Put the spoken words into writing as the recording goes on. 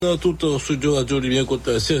Tout en studio Radio Lumière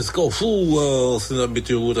contre 16 Carrefour, c'est la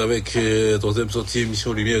météo avec troisième sortie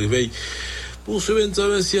émission Lumière Réveil. Pour ce 25,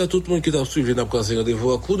 merci à tout le monde qui t'a suivi. N'a pas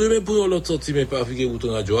rendez-vous à coup de main pour l'autre sortie, mais pas afficher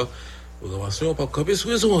bouton radio. Programmation, pas camper sur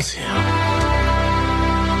les anciens.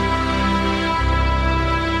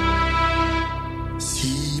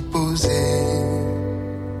 Si posé,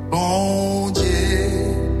 bon Dieu,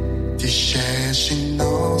 tu cherches une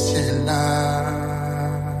ancienne là.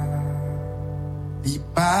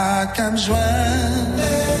 Pas qu'à me joindre,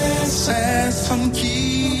 personne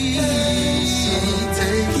qui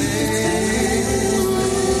t'éclaire.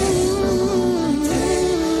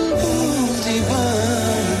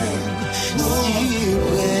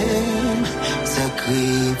 Suprême,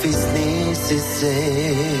 sacrifice nécessaire.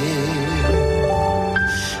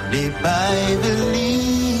 Les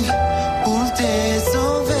Bibles pour te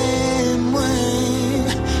sauver, moi,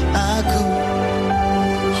 à coup.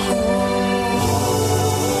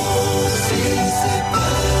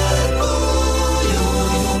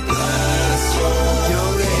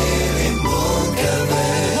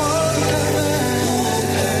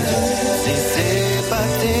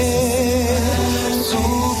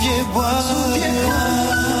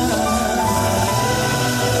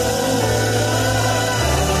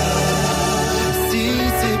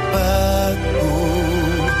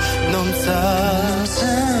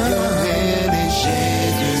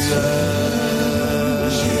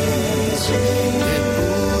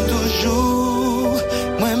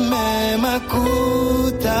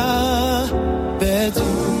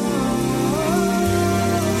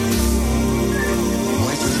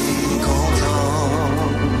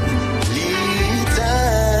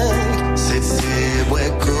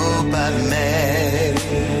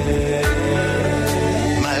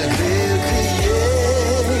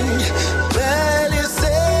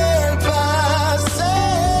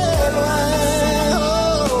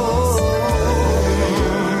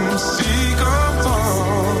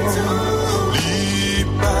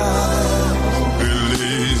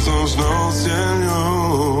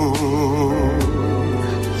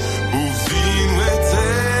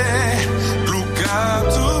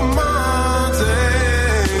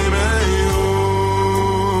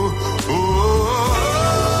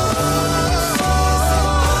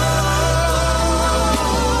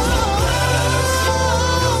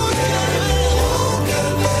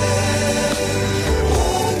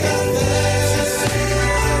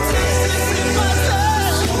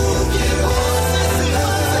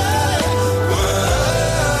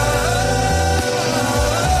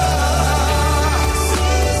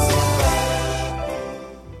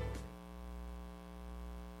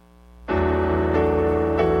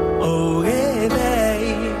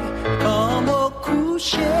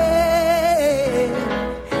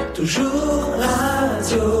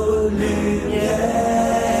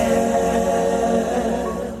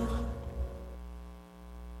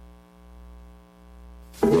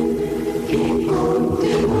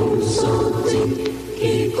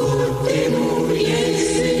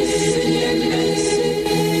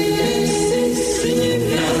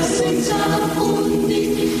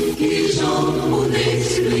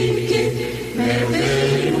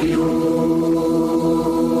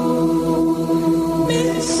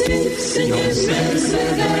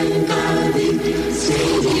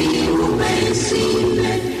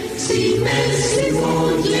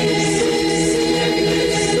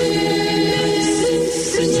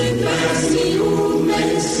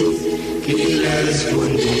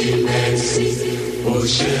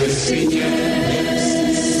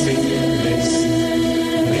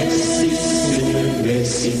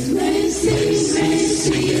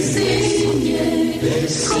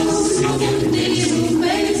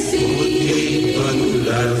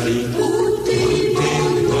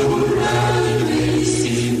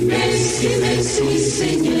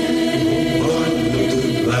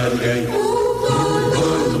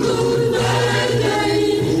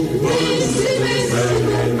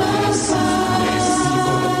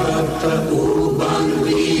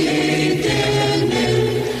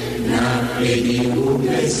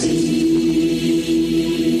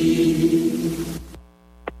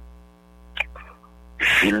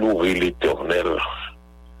 J'ai loué l'Éternel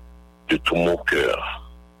de tout mon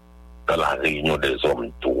cœur dans la réunion des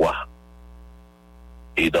hommes droits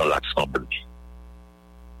et dans l'assemblée.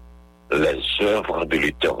 Les œuvres de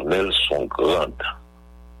l'Éternel sont grandes,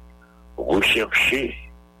 recherchées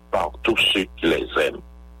par tous ceux qui les aiment.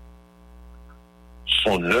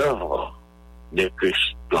 Son œuvre n'est que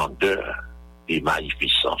splendeur et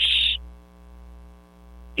magnificence.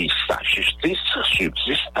 Et sa justice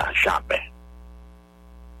subsiste à jamais.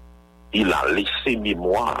 Il a laissé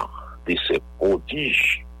mémoire de ses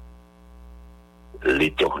prodiges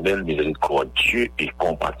l'Éternel miséricordieux et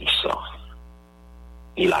compatissant.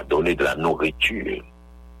 Il a donné de la nourriture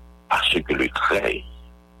à ceux qui le craignent.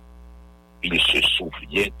 Il se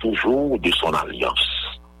souvient toujours de son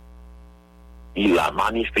alliance. Il a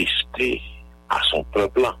manifesté à son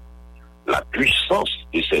peuple la puissance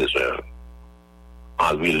de ses œuvres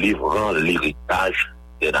en lui livrant l'héritage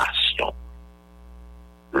des nations.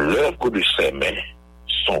 L'œuvre de ses mains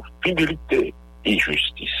sont fidélité et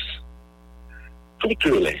justice. Toutes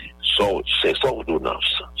ces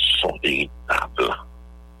ordonnances sont véritables,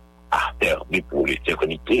 affermies pour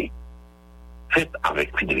l'éternité, faites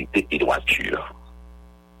avec fidélité et droiture.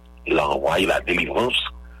 Il a envoyé la délivrance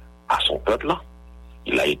à son peuple.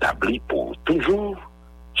 Il a établi pour toujours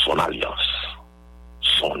son alliance.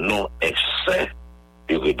 Son nom est saint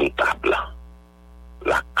et redoutable.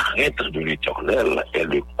 La crainte de l'Éternel est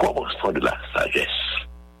le commencement de la sagesse.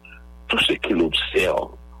 Tous ceux qui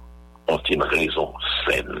l'observent ont une raison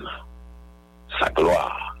saine. Sa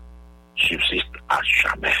gloire subsiste à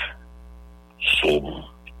jamais. Psaume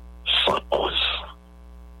 111.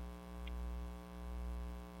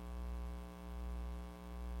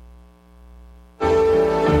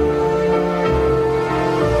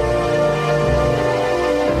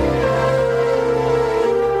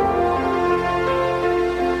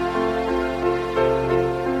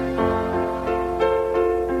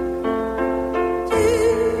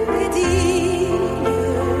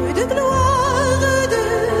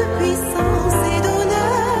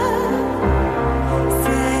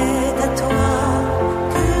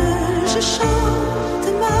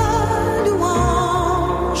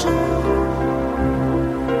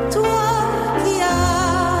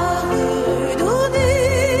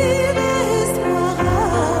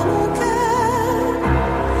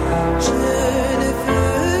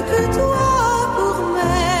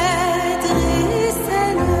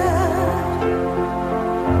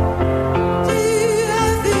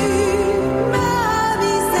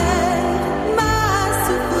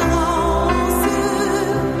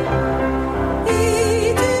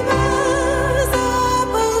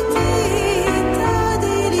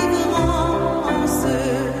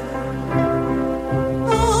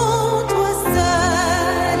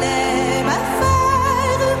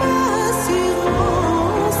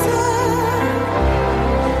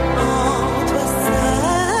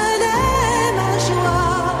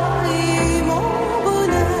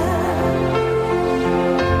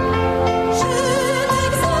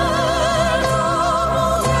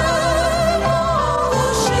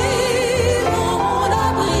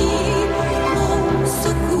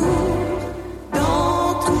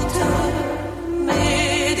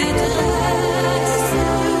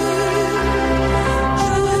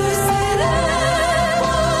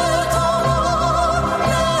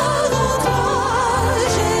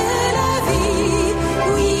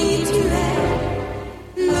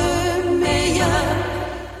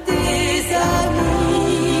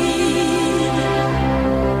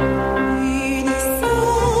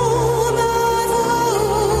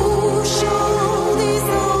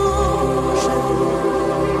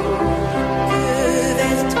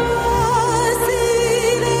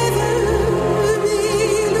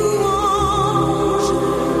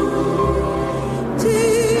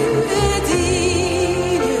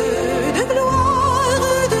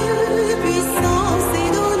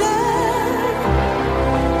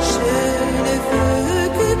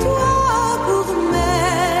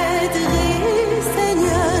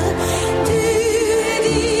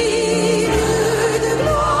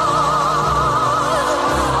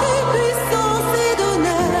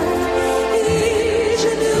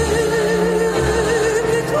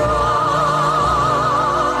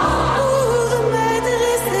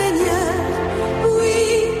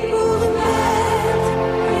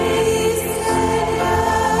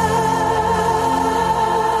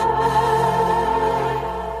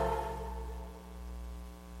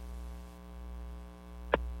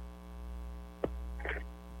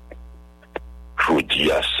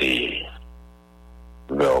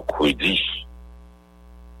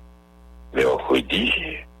 Mercredi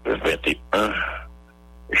 21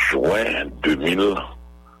 juin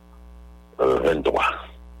 2023.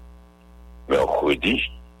 Mercredi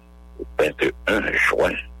 21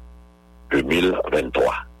 juin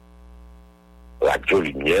 2023. Radio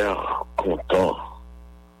Lumière, content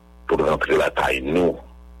pour rentrer la taille,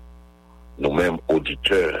 nous-mêmes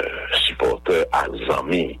auditeurs, supporters,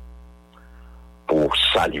 amis, pour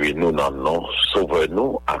saluer nous dans le nom,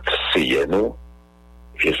 sauver-nous, accueillir nous,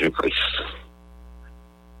 Jésus-Christ.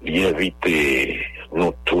 Il invite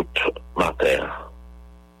nous toutes matin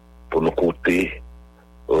pour nous écouter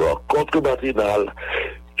Rencontre Matinale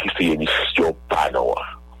qui fait une émission pas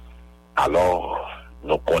Alors,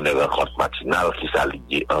 nous connaissons Rencontre Matinale qui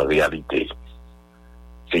s'allie en réalité.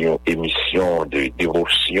 C'est une émission de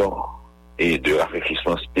dévotion et de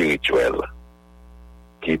rafraîchissement spirituel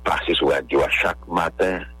qui est passée sur la radio à chaque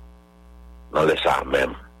matin dans les soirs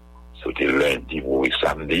même. C'était lundi ou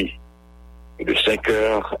samedi, de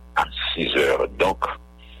 5h à 6h. Donc,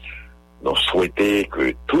 nous souhaitons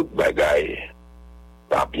que toute bagaille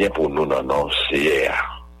va bien pour nous dans nos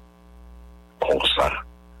CR. Comme ça,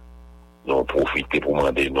 nous profitons pour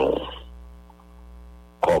demander nous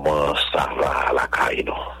comment ça va à la caille.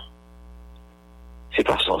 C'est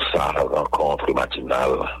façon ça, la rencontre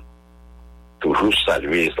matinale, toujours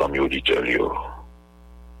saluer les amis auditeurs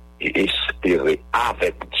et espérer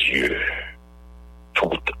avec Dieu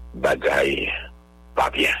toute bagaille va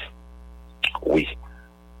bien. Oui,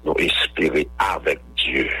 nous espérer avec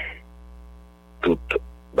Dieu toute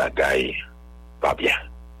bagaille va bien.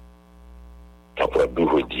 Donc,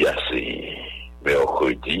 aujourd'hui, c'est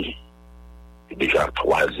mercredi, déjà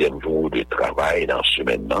 3e jour de travail dans ce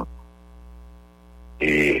maintenant,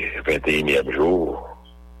 et 21e jour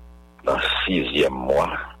dans 6e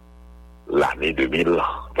mois, l'année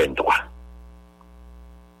 2023.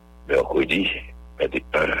 Mercredi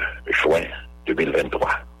 21 juin 2023.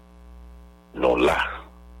 Nous là,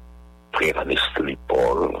 frère Nestlé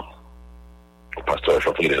Paul, pasteur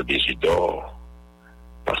Jean-Philippe Désidor,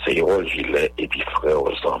 pasteur Hérol Gilet et puis frère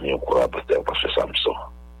Osami, pasteur Samson.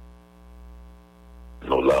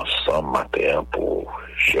 Nous là ensemble matin pour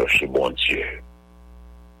chercher bon Dieu.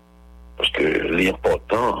 Parce que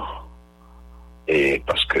l'important est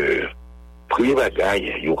parce que prier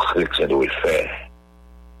bagaille, il y a chrétien doit faire.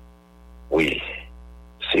 Oui,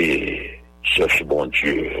 c'est chercher bon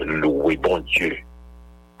Dieu, louer bon Dieu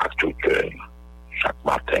à tout cœur, chaque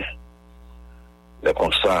matin. Mais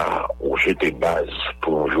comme ça, on jette des bases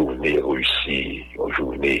pour une journée réussie, une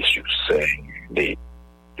journée succès, une journée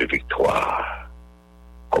de victoire.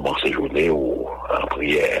 Commencer la journée en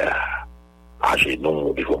prière, à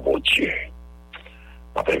genoux devant mon Dieu.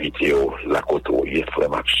 On va inviter la côtoyer,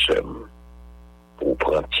 frère Maxime, pour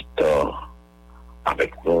prendre un petit temps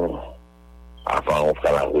avec nous, avant on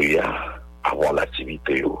prend la rue, avant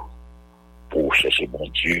l'activité, pour chercher mon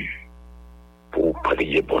Dieu, pour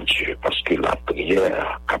prier bon Dieu, parce que la prière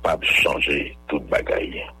est capable de changer toute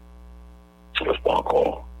bagaille. Je ne sais pas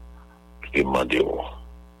encore, je demande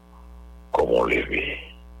comment lever,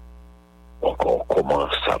 encore comment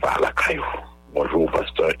ça va à la caillou. Bonjour,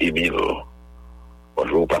 pasteur Émile.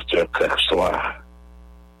 Bonjour, pasteur Clersoir.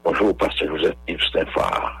 Bonjour, pasteur Joseph Yves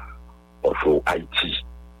Stéphane. Bonjour, Haïti.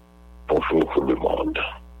 Bonjour, le monde.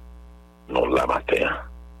 Nous, la matin,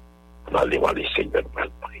 nous allons aller Seigneur pour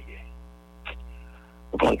prier.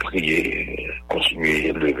 Nous allons prier, continuer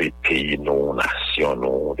à lever pays, nos nations,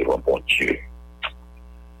 nous, devant bon Dieu.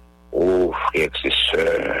 Oh, frères et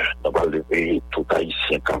sœurs, nous allons lever tout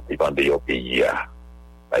Haïtien qui vit dans le pays.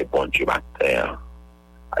 Ay bon Dieu matin,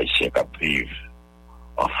 Haïtiens qui vivent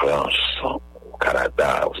en France, au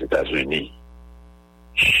Canada, aux États-Unis,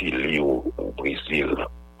 Chili, au Brésil,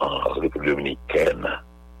 en République dominicaine,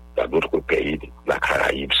 dans d'autres pays, la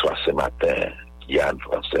Caraïbe, soit ce matin, Guyane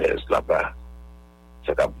française, là-bas,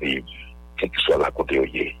 c'est qui vivent, quel que soit la côté où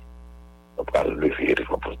il est, on va lever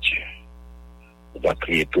devant Dieu. On va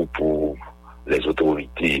prier tout pour les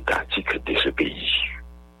autorités étatiques de ce pays.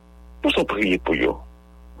 Nous sommes priés pour eux.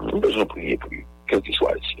 Nous devons prier pour eux, quel que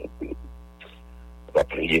soit ici. On va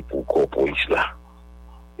prier pour le police là.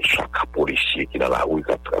 Chaque policier qui est dans la rue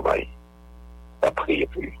qui travaille. On va prier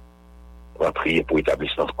pour eux. On va prier pour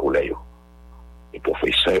l'établissement scolaire. Les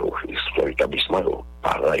professeurs, les établissements, les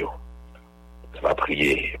parents. On va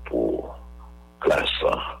prier pour la classe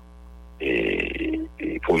et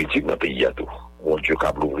politique dans le pays. Mon Dieu, qui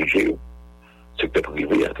a l'obligé. Secteur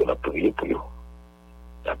privé, on a prié pour eux.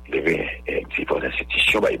 On a levé différentes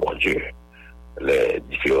institutions, bon Dieu. Les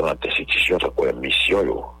différentes institutions, ça quoi une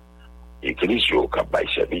mission, l'église, qui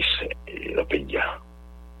a service dans le pays.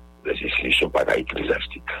 Les institutions pas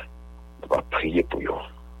ecclésiastiques. On va prier pour eux.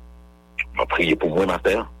 On va prier pour moi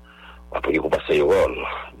matin. On va prier pour passer le rôle.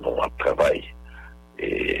 Nous, on travaille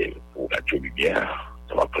et pour Radio Lumière.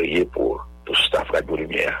 On va prier pour tout le staff Radio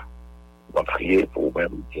Lumière. On va prier pour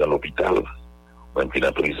même qui est dans l'hôpital, même qui est dans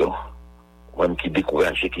la prison, même qui est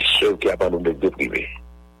découragé, qui est seul, qui a abandonné de privé,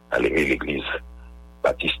 à lever l'église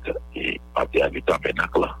Baptiste et à du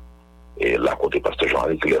tabernacle. Et là, côté pasteur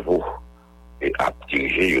Jean-Luc Lévaux, et a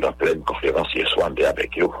dirigé une pleine conférence hier soir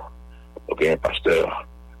avec eux. Donc, un pasteur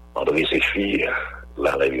André Séphir,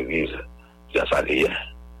 là, dans l'église, Jean Salien,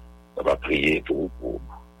 on va prier pour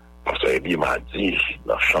pasteur Ebi m'a dit,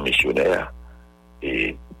 dans le champ missionnaire,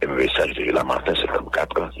 et Et le message de la Martin,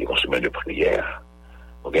 54 ans, qui est une semaine de prière.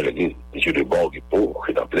 Donc, elle a dit, les yeux de bord du pauvre,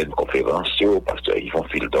 et dans pleine conférence, parce qu'ils vont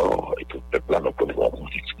fil d'or, et tout le peuple là, nous pouvons un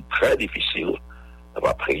contexte très difficile. On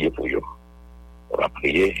va prier pour eux. On va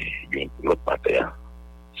prier, l'autre matin.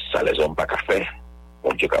 Ça, les hommes pas qu'à faire.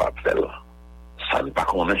 Bon Dieu, capable de faire. Ça ne pas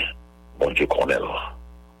connaît. Bon Dieu, connaît.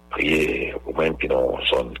 Prier, ou même qui dans une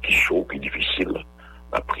zone qui chaud, qui difficile.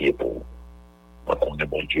 On va prier pour. On connaît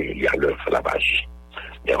bon Dieu, il y a l'œuvre, la magie.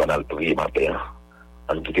 Mais avant de prier matin,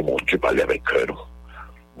 on dit bon Dieu, parler avec eux.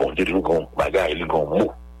 Bon Dieu, nous avons bagaille, nous avons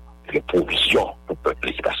mots, les provisions pour le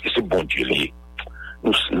peuple, parce que c'est bon Dieu,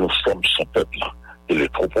 nous sommes son peuple, et le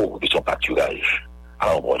troupeau de son pâturage.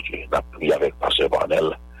 Alors, bon Dieu, on a prié avec Pasteur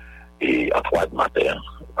Barnel, et à 3 du matin,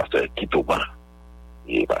 Pasteur Kitouban,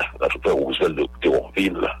 et Pasteur Roosevelt de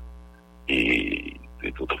Théonville, et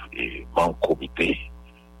mon comité,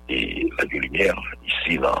 et la Lumière,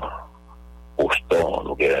 ici, dans Boston,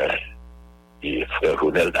 nous avons et frère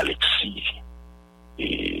Jonel d'Alexis,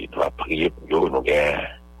 et nous avons prié pour eux, nous avons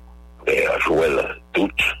frère Joël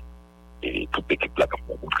Doute, et toute l'équipe là qui a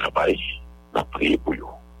beaucoup de travail, nous avons prié pour eux.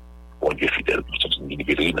 Bon Dieu fidèle, nous sommes une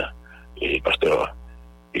et pasteur,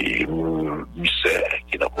 et Misset,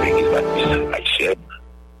 qui est dans l'église baptiste haïtienne,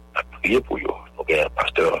 nous avons prié pour eux. Nous avons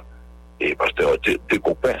pasteur, et pasteur deux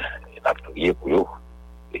copains, nous avons prié pour eux,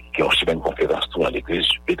 et qui ont aussi une conférence dans l'église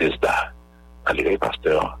Bethesda, dans l'église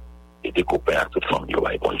pasteur, et des copains à toute famille,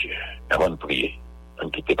 bon Dieu. Avant de prier, on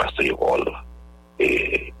quitte pasteur Hérol,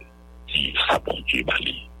 et dit ça, bon Dieu,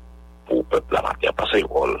 Bali, pour le peuple la matin, pasteur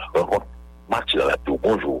Hérol, rencontre Mathieu dans la tour,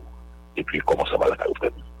 bonjour, et puis comment ça va la caille,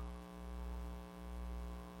 frère?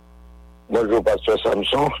 Bonjour, pasteur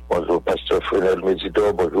Samson, bonjour, pasteur Frenel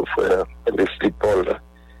Médidor, bonjour, frère Leslie Paul.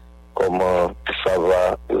 Comment ça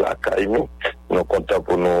va la caille? Nous sommes contents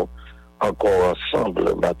pour nous encore ensemble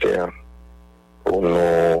le matin, pour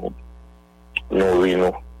nous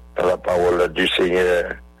nourrir dans la parole du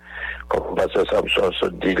Seigneur, comme pasteur Samson se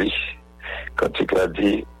dit, quand il a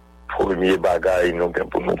dit, premier bagaille nous bien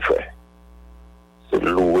pour nous faire, c'est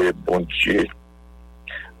louer bon Dieu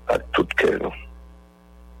à tout cœur nous.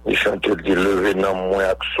 Il chante dit, lever dans moins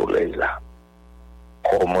avec le soleil là.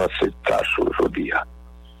 Comment c'est tâche aujourd'hui.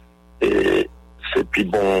 Et c'est plus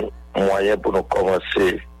bon moyen pour nous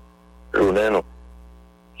commencer journée,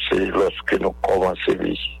 c'est lorsque nous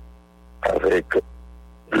commençons avec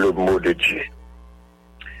le mot de Dieu.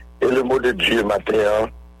 Et le mot de Dieu matin,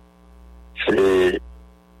 c'est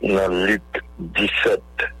dans Luc 17,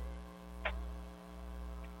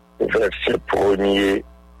 verset 1er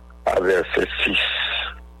à verset 6.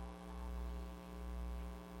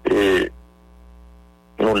 Et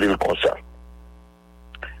nous lisons comme ça.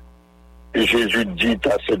 Jésus dit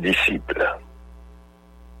à ses disciples,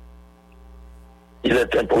 il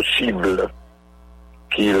est impossible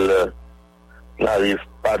qu'il n'arrive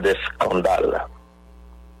pas des scandales.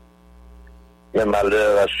 Mais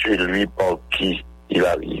malheur à celui par qui il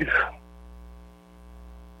arrive.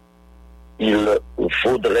 Il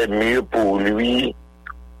faudrait mieux pour lui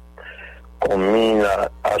qu'on mine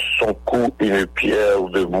à son cou une pierre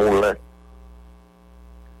de moulin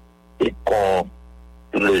et qu'on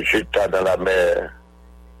le jeta dans la mer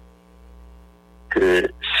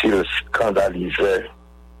que s'il scandalisait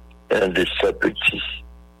un de ses petits.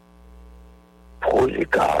 Prenez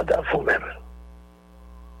garde à vous-même.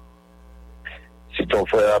 Si ton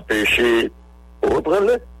frère a péché,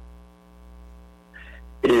 reprends-le.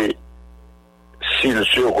 Et s'il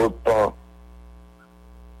se repent,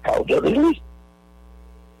 pardonne-lui.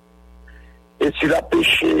 Et s'il a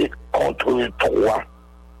péché contre toi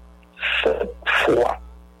 7 fois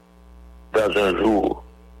dans un jour,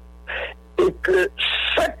 et que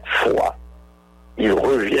 7 fois il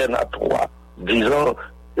revienne à toi, disant,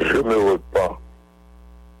 je me repens,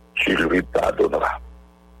 tu lui pardonneras.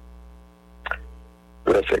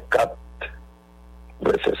 Verset 4,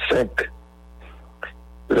 verset 5,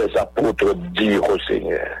 les apôtres dirent au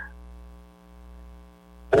Seigneur,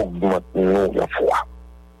 augmente-nous la foi.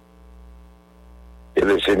 Et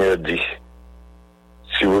le Seigneur dit,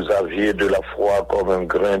 si vous aviez de la foi comme un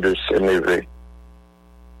grain de sénévé,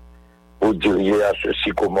 vous diriez à ce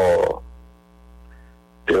sycomore,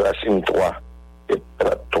 déracine-toi et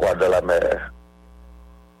plante-toi dans la mer,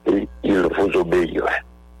 et il vous obéirait.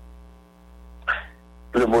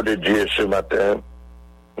 Le mot de Dieu ce matin,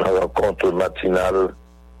 dans la rencontre matinale,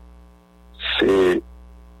 c'est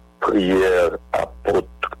prière apôtre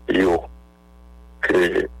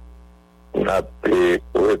que nous avons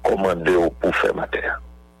recommandé pour faire matin.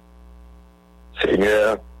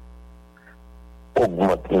 Seigneur,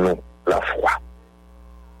 augmente-nous la foi.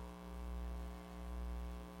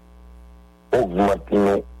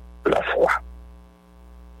 Augmente-nous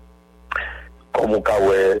comme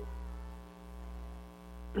on a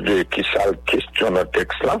de qui ça question dans le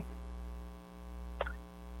texte là.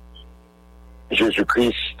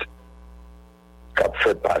 Jésus-Christ qui a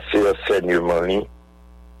fait passer enseignement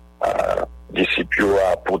à disciples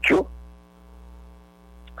à apôtres.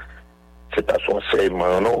 C'est à son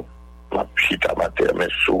enseignement, non? Ma petite amateur, mais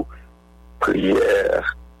sous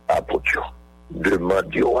prière à apôtres.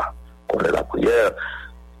 Demander, qu'on est la prière,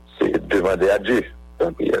 c'est demander à Dieu.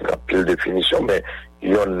 Il y a pile de définition, mais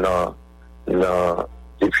il y en a la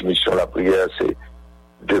définition de la prière, c'est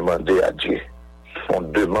demander à Dieu. On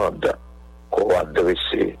demande qu'on va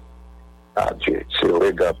adresser à Dieu. C'est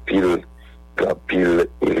vrai qu'il y a pile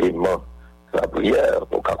élément de la prière,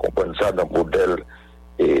 pour qu'on comprenne ça dans le modèle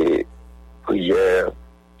et prière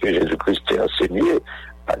que Jésus-Christ a enseigné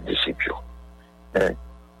à les disciples. Hein?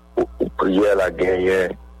 Ou prière la gagné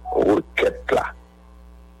requête là.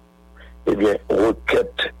 Eh bien,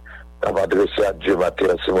 requête, on va adresser à Dieu matin,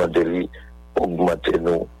 c'est mon délit, augmenter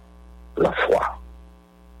nous la foi.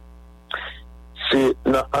 C'est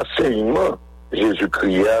dans l'enseignement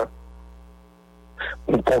Jésus-Christ,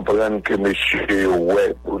 nous comprenons que monsieur,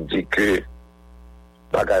 ouais, vous dit que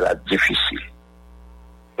bagarre la difficile.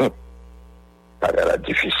 Bagarre la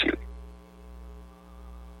difficile.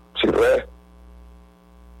 C'est vrai.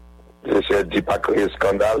 Je ne dis pas créer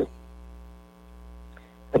scandale.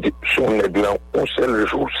 Son néglant, on seul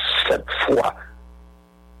jour, 7 fois,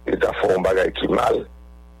 il a fait un bagage qui mal.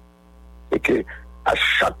 Et que, à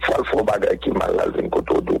chaque fois, il faut un bagage qui mal, là, il vient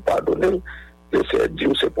côté de pardonner. Je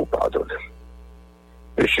dire c'est pour pardonner.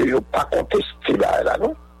 Monsieur, il n'a pas contesté là,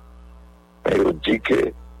 non? Mais il dit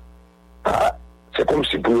que, c'est comme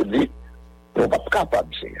si pour dire, nous ne sommes pas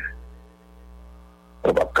capables, Seigneur.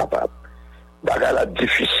 Nous ne sommes pas capables. Bagage là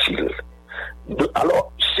difficile.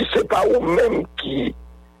 Alors, si ce n'est pas vous-même qui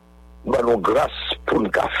nous grâce pour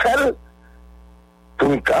nous faire, pour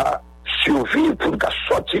nous survivre, pour nous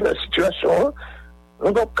sortir de la situation,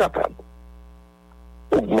 nous sommes capables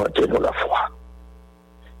d'augmenter la foi.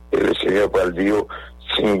 Et le Seigneur va dire,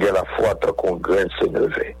 si nous avons la foi, tant qu'on graine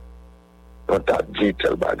s'élever. On t'a dit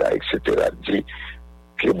tel bagage, etc. Dit,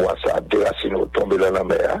 puis moi, ça a déraciné, tombé dans la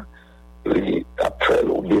mer. Après,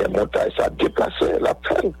 ou bien montagne, ça a déplacé la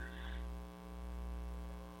peine.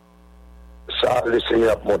 Ça, le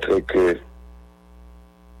Seigneur a montré que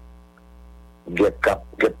il y a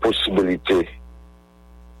des possibilités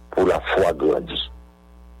pour la foi grandir.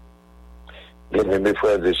 Bien mes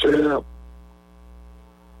frères et sœurs,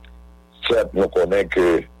 certes, nous connaissons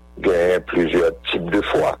qu'il y a plusieurs types de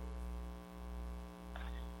foi.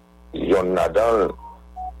 Il y en a dans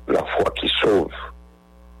la foi qui sauve.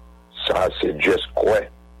 Ça, c'est Dieu croit.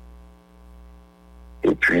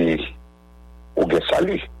 Et puis, ou bien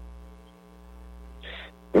salut.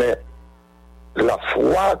 Mais la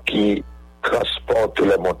foi qui transporte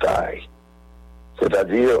les montagnes,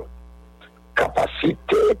 c'est-à-dire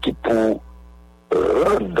capacité qui pour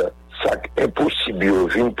rendre ça impossible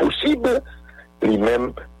ou possible,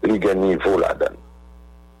 lui-même, il gagne niveau là-dedans.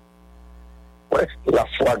 Ouais, la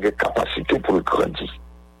foi a des capacités pour le grandir.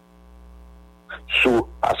 Sous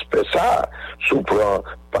aspect ça, sous prend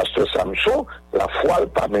pasteur Samson, la foi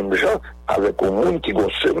pas même gens avec un monde qui a une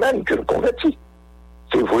semaine que le convertit.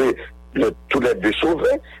 C'est vrai, tous les deux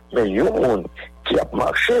sauvés, mais il y a un monde qui a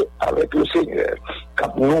marché avec le Seigneur, qui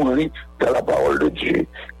a nourri dans la parole de Dieu,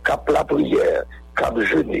 qui a la prière, qui a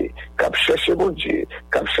jeûné, qui a cherché mon Dieu,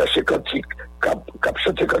 qui a cherché cantique, qui a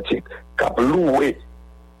chanté cantique, qui a loué.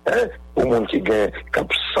 Au monde qui gagne, qui a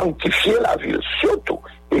sanctifié la ville, surtout,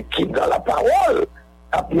 et qui, dans la parole,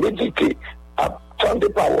 a médité, a tant de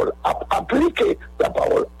paroles, a appliqué la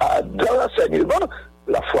parole, dans l'enseignement,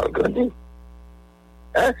 la foi grandit.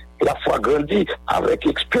 La foi grandit avec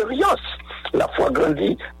expérience, la foi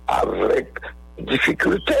grandit avec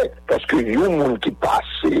difficulté, parce que y a un monde qui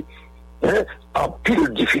passe en pile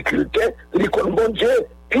difficulté, il connaît bon Dieu,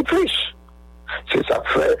 puis plus. C'est ça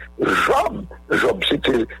que fait Job. Job,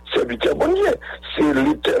 c'était le serviteur bon Dieu. C'est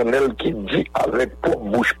l'Éternel qui dit avec pour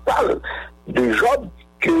bouche pâle de Job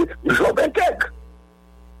que Job intègre.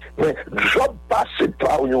 Mais Job passe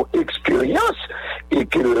par une expérience et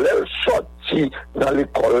qu'il est sorti dans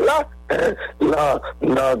l'école là, dans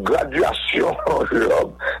la graduation,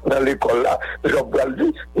 Job, dans l'école là, Job a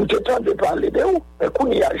dit, nous t'attendons de parler de où? Mais qu'on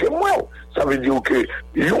y a, j'ai moi. Ça veut dire que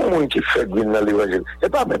il y a un monde qui fait dans l'évangile. C'est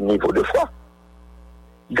pas le même niveau de foi.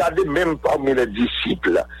 Gardez même parmi les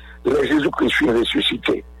disciples, les Jésus-Christ fut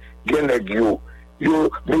ressuscité.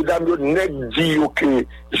 Mesdames, nèg dit que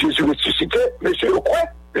Jésus ressuscité, monsieur quoi?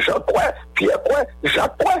 Jean quoi? Pierre quoi?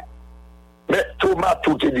 Jacques quoi? Mais Thomas,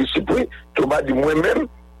 tout est disciple, Thomas dit moi-même,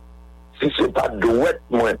 si c'est pas douette,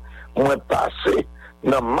 moi, moi passé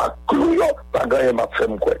dans ma clouyo, pas gagner ma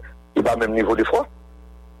femme quoi. Il va même niveau de foi.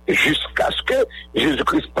 Jusqu'à ce que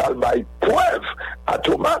Jésus-Christ parle by preuve à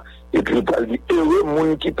Thomas, et puis il parle dit heureux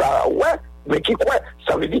monde qui parle ouais, mais qui quoi?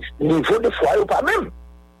 Ça veut dire niveau de foi ou pas même.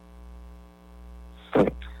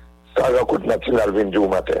 Ça rencontre matinale 22 au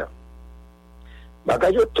matin.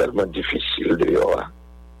 Bagay yo tellement difficile de yo.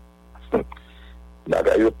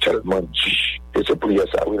 Bagay yo tellement dit, et c'est pour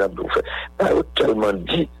ça oui n'a pas fait. Bagay yo tellement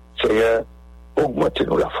dit, Seigneur,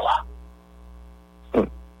 augmentez-nous la foi.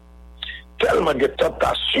 Tellement de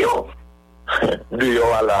tentations de yo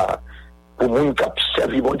là pour moun qui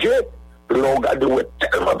servi mon Dieu. L'on regarde ouais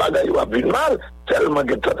tellement bagay yo a vu mal, tellement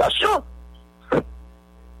de tentations.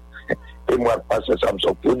 Et moi passer ça me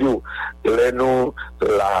sont pour dire les nous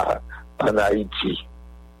là en Haïti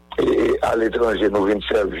et à l'étranger nous venons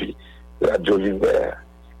servir Radio Libre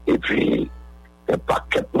et puis un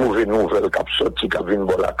paquet de mauvaises nouvelles qui sont sorties qui viennent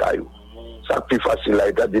bon la caillou. Ça plus facile là,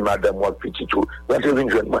 il a dit madame moi petit tout, rentrez venir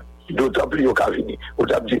joindre moi. D'autant plus au Cavini. On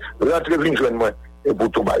a dit rentrez venir joindre moi et pour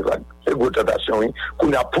tout bail c'est une tentation oui,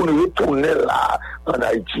 qu'on a pour nous retourner là en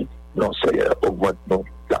Haïti. Non, Seigneur, augmente-nous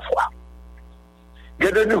la foi. Il y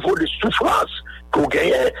a des niveaux de souffrance qu'on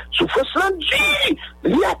gagne, souffrance dit,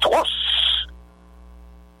 il y a atroce.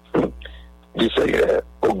 Dis Seigneur,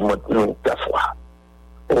 augmente-nous la foi.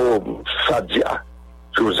 Oh, Fadia,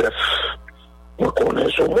 Joseph, on connaît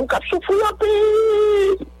son monde qui a souffert un peu.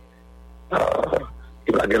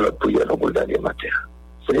 Il va gagner l'autre prière dans le dernier matin.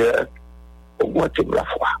 Seigneur, augmente-nous la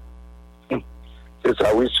foi. C'est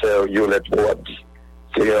ça, oui, Seigneur Yolette Boa dit.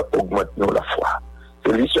 Seigneur, augmente-nous la foi.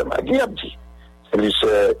 C'est lui, Seigneur Magui a dit. C'est lui,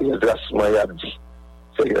 Seigneur Ildrasman a dit.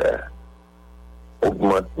 Seigneur,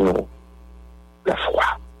 augmente-nous la foi.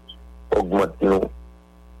 Augmente-nous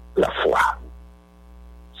la foi.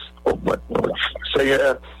 Augmente-nous la foi.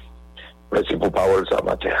 Seigneur, merci pour parole ça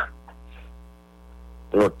matin.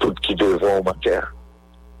 Nous tous qui devons matin,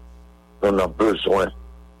 nous avons besoin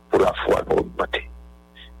pour la foi nous augmenter.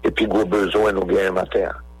 Et puis, nous avons besoin nous gagner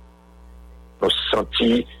matin. Nous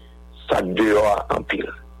sentir ça dehors en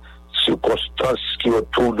pile. Circonstances qui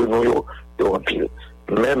autour de nous, en pile.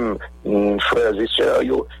 Même frères et sœurs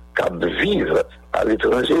qui vivent à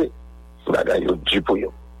l'étranger, bagaille du pour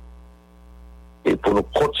eux. Et pour nous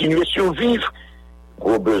continuer à survivre,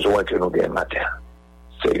 gros besoin que nous gagnons matin.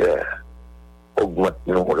 Seigneur,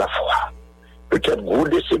 augmente-nous la foi. Peut-être gros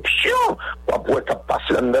déception, pour pouvoir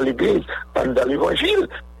passer dans l'église, dans l'évangile,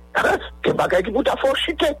 que bagaille qui vous a fait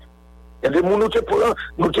chuter. Il y a des gens nous te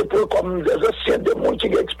prenons comme des anciens, des gens qui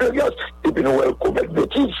ont expérience, et puis nous commettre des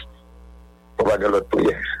bêtises. On va dans notre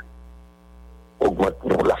prière.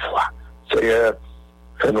 Augmente-nous la foi. Seigneur,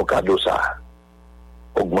 fais-nous cadeau ça.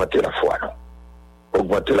 Augmentez la foi, non?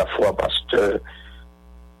 Augmentez la foi, pasteur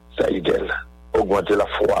Saïdel. Augmentez la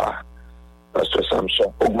foi, pasteur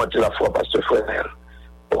Samson. Augmentez la foi, pasteur Frenel.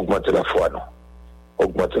 Augmentez la foi, non?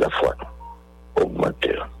 Augmentez la foi, non?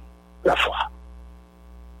 Augmentez la foi.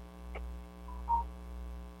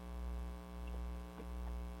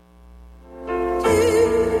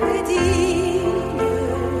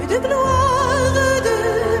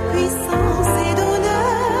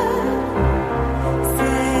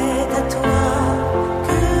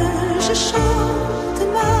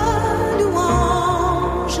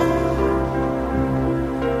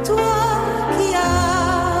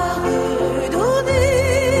 Redonné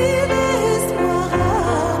l'espoir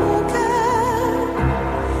à mon cœur.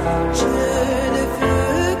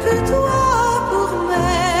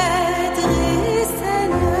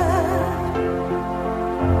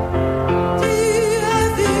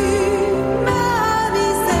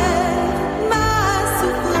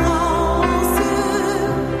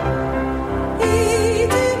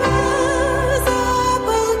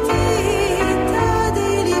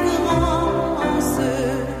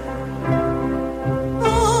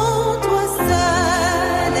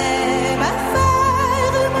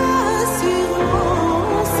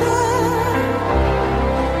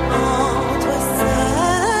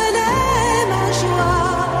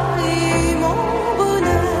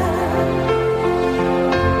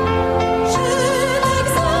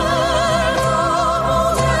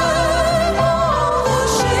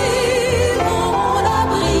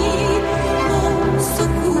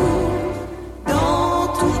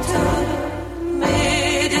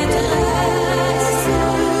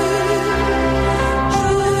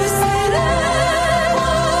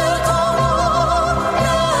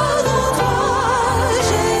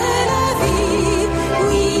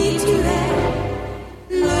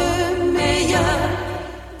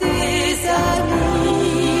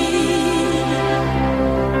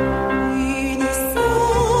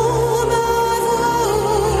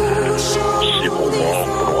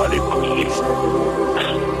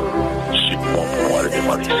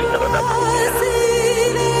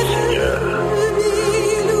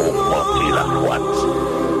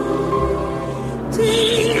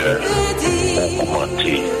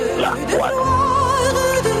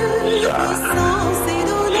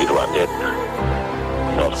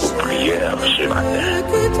 prière ce matin.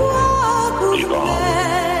 Devant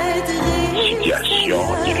situation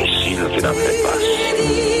difficile que nous fait face.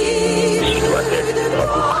 Si doit être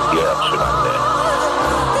notre prière ce matin,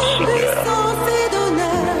 Seigneur,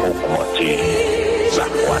 augmenter la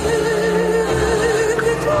foi.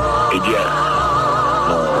 Eh bien,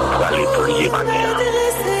 nous pour aller prier matin.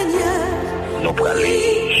 Nous pour aller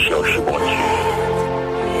chercher bon Dieu.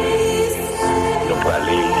 Nous pour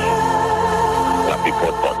aller frapper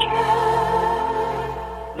porte bon Dieu.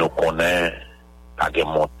 Nous connaissons pas des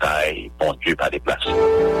montagnes, bon Dieu, pas déplacé.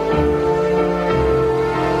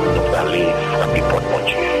 Nous pour aller frapper porte bon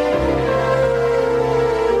Dieu.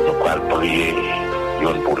 Nous pour aller prier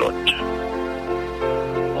l'une pour l'autre.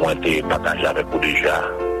 Moi, je partage avec vous déjà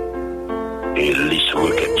et l'histoire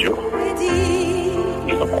que Dieu.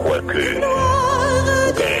 Et nous croyons que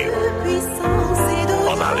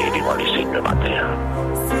on allait devant le Seigneur matin.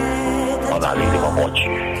 On allait devant mon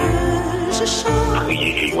Dieu.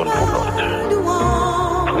 Priez une pour l'autre.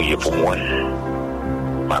 Priez pour moi.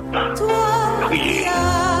 Papa. Priez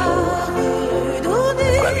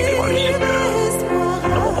pour aller devant le Seigneur.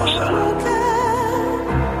 Nous comme ça.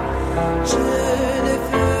 Je ne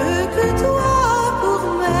veux que toi pour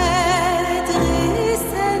maître et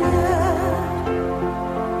Seigneur.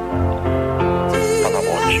 Papa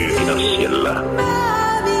mon Dieu qui est dans le ciel là.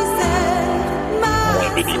 Moi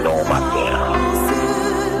bénis non matin.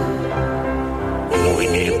 Nous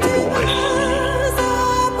venons pour nous remercier.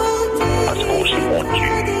 Parce que c'est mon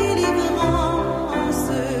Dieu.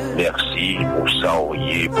 Merci pour ça,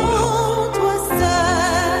 oui, pour nous.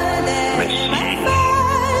 Merci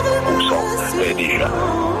pour ça, on fait déjà.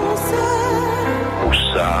 Pour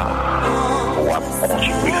ça, on va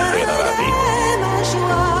continuer à faire dans la vie.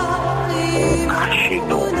 Pour cacher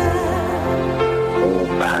nous. Pour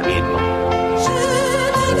barrer nous.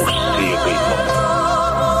 Pour serrer nous.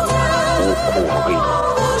 Pour couvrir nous.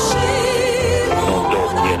 Nous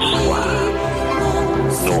dormir soir.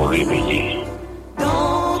 Nous réveiller.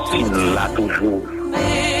 Si nous l'a toujours,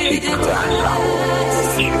 c'est grâce à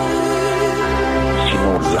Dieu. Si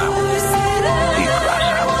nous l'avons, c'est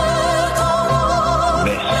grâce à vous.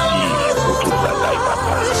 Merci pour toute bataille,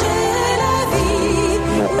 papa.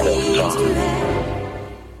 Nous comptons.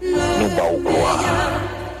 Nous bas gloire.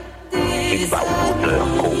 Et bas honneur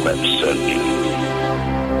qu'au même seul Dieu.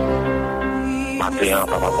 Maintenant,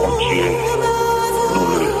 papa, mon Dieu, nous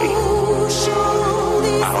lever.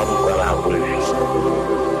 Avant nous faire la rue.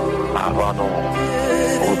 Avant nous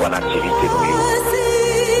reprendre l'activité,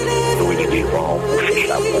 nous les devons pour chercher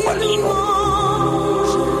l'approbation.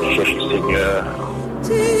 Chercher Seigneur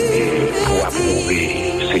et pour approuver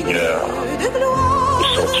Seigneur de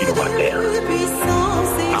sortir de matin.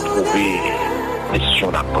 Approuver les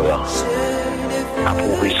décisions d'apprendre.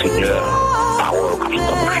 Approuver Seigneur parole que nous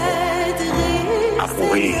t'embauchons.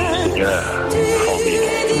 Approuver Seigneur famille.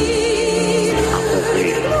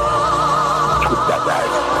 Approuver toute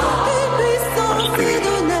bataille. Parce que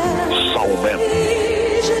sans nous-mêmes,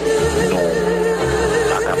 nous ne sommes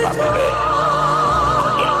pas capables de faire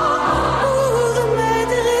rien.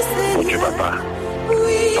 Mon Dieu, papa,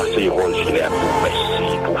 parce que rôle, je l'ai à nous, merci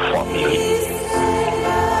pour famille.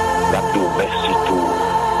 Merci tout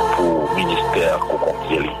pour ministère qu'on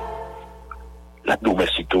conquiert.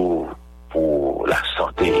 Merci tout pour la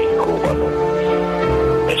santé qu'on va nous.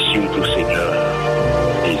 Mais surtout, Seigneur,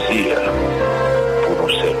 désir pour nous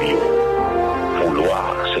servir.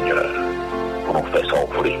 Vouloir, Seigneur, pour nous faire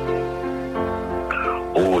s'offrir.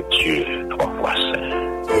 Oh Dieu, trois fois saint,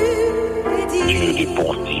 Dieu de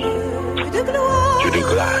bonté, Dieu de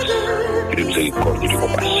grâce, Dieu de miséricorde, Dieu de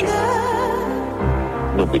compassion.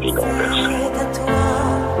 Nous bénissons, Père Saint.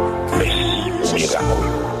 Merci pour miracle.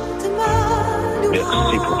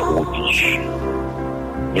 Merci pour prodige.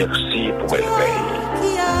 Merci pour merveille.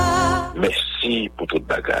 Merci pour toute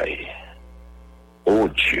bagaille. Oh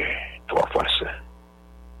Dieu, trois fois saint.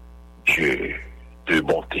 Dieu de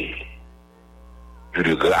bonté, Dieu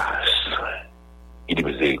de grâce et de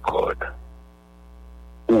miséricorde.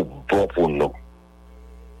 Ou bon pour nous.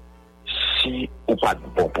 Si ou pas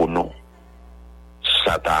bon pour nous,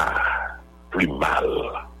 ça t'a plus mal.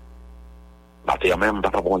 Maintenant même,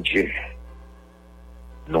 papa bon Dieu,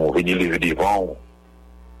 nous venons lever devant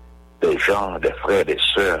des gens, des frères, des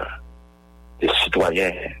sœurs, des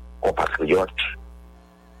citoyens, compatriotes,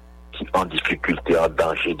 qui en difficulté, en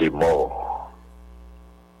danger de mort.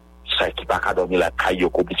 Ça qui pas qu'à donner la caillou,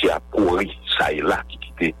 comme si à courir, ça est là, qui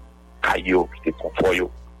quitte caillou, qui quitte contrôle,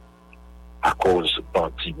 à cause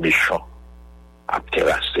bandits méchants, à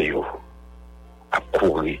terrasser, à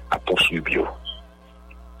courir, à poursuivre.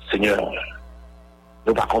 Seigneur,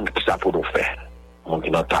 nous par contre, qui ça pour nous faire? Moun qui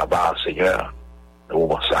dans tabac, Seigneur, nous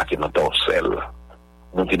avons ça qui dans torsel.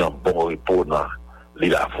 Moun qui dans bon repos, dans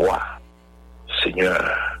la voix. Seigneur,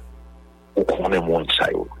 où connaît monde ça,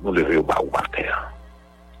 nous levons au bas ou matin.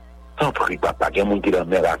 Tant pis, papa, il y a des gens qui sont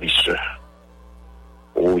dans la vie,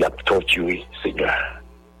 où il y a torturé, Seigneur,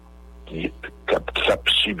 qui a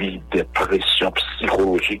subi des pressions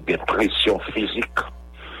psychologiques, des pressions physiques.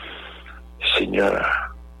 Seigneur,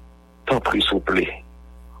 tant pis, s'il vous plaît,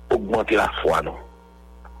 augmentez la foi, nous.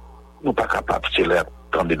 Nous ne sommes pas capables de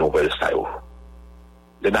prendre des nouvelles, ça.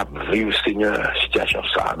 De nous vivre, Seigneur, situation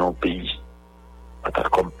ça dans le pays, en tant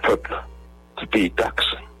que peuple, qui paye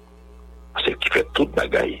taxes, c'est qui fait toute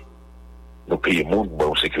bagaille. Nous payons le monde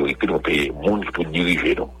pour la sécurité, nous payons le monde pour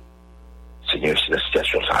diriger nous. Seigneur, c'est la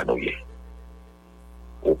situation ça nous est.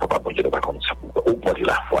 Oh, papa, bon Dieu, nous ne pas comme ça. Augmenter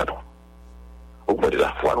la foi, nous. Augmenter la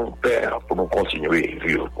foi, nous, Père, pour nous continuer à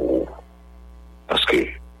vivre pour vous. Parce que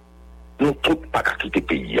nous tous pas qu'à quitter le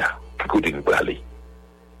pays, qui côté nous aller,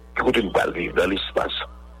 qui côté nous vivre dans l'espace.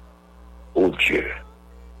 Oh Dieu,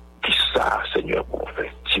 qui ça, Seigneur, pour nous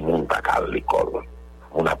faire? Si nous pas qu'à l'école,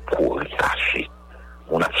 on a couru, caché,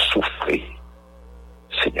 on a souffert,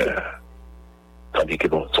 Seigneur, tandis que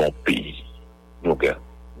dans son pays, nous avons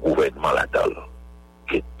un gouvernement là-dedans,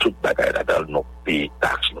 que toute bagaille là-dedans, nous payons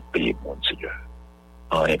taxes, nous payons monde, Seigneur.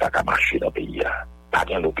 On n'est pas qu'à marcher dans le pays, pas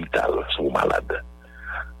dans l'hôpital, si vous êtes malade.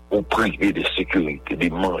 Vous privez de sécurité, de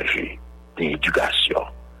manger, d'éducation,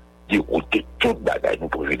 de ôter toute bagaille, nous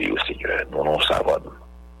pouvons aider au Seigneur. Nous non savons.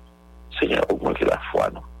 Seigneur, augmentez la foi,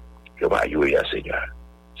 nous. Je vais y aller, Seigneur.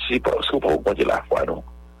 Si parce que pour augmenter la foi, nous,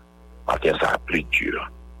 matin, ça a plus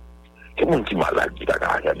dur. Il y a des gens qui sont malades, qui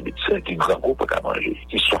ont des médecins, qui ont grand groupe à manger,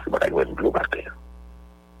 qui souffrent de l'eau matin,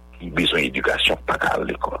 qui ont besoin d'éducation, pas qu'à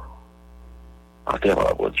l'école. En termes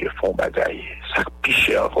de Dieu, font bagaille. Ça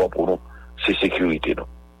piche encore pour nous, c'est sécurité, nous.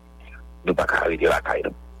 Nous ne pouvons pas arrêter la caille,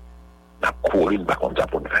 nous. Nous avons couru, nous ne pouvons pas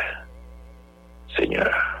pour nous faire.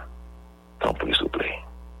 Seigneur, t'en prie, s'il vous plaît.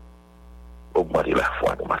 Augmentez la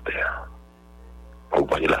foi de matin.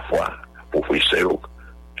 Augmentez la foi pour professeurs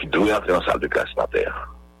qui doivent entrer dans la salle de classe matin.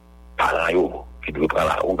 Parents qui doivent prendre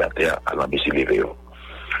la roue matin à l'ambition lever.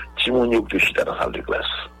 Si mon yo qui chita dans la salle de classe,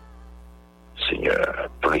 Seigneur,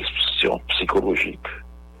 pression psychologique,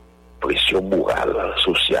 pression morale,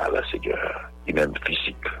 sociale, Seigneur, et même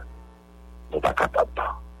physique, nous ne sommes pas capables.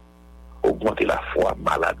 Augmenter la foi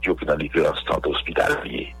malade qui est dans les différents centres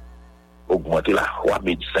hospitaliers. Augmenter la foi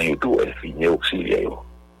médecin et tout, infirmier, auxiliaire.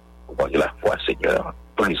 Augmenter la foi, Seigneur,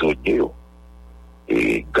 prisonnier.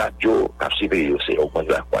 Et garde, captivé, c'est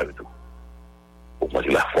augmenter la foi et tout.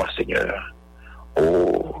 Augmenter la foi, Seigneur,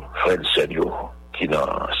 aux frères et sœurs qui sont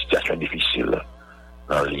dans une situation difficile,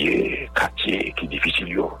 dans les quartiers qui sont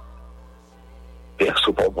difficiles.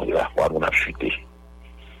 Personne pour augmenter la foi, nous avons chuté.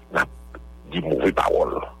 Nous avons dit mauvaises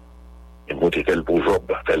paroles. Et nous avons fait pour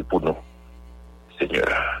Job, fait pour nous.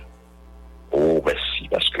 Seigneur, oh merci,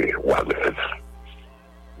 parce que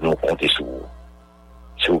nous comptons sur vous.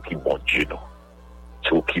 C'est vous qui bon Dieu, nous.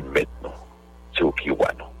 C'est vous qui mettez nous. C'est vous qui voient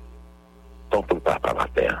nous. Tant pour le papa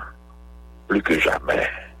matin, plus que jamais,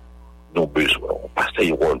 nous besoin. Pasteur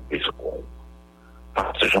Hérol besoin.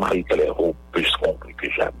 Pasteur Jean-Marie Calero besoin plus que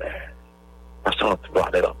jamais. Pasteur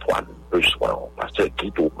Antoine besoin. Pasteur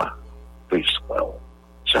Guy Thomas besoin.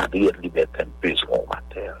 Jean-Adrien Libertin besoin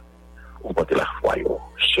matin. Augmentez la foi,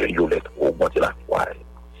 Sœur Yolette, augmentez la foi.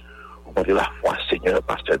 Augmentez la foi, Seigneur,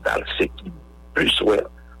 Pasteur Dalcé qui besoin.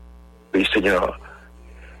 Et Seigneur,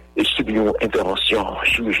 et subir une intervention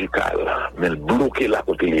chirurgicale, mais bloquer la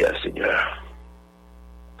côté, Seigneur.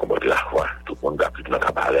 Augmentez la foi, tout le monde a plus de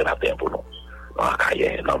cabaret à terre pour nous. Dans la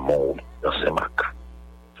Cayenne, dans le monde, dans Saint-Marc.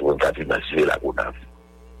 Tout le monde a vu dans le la Gounave.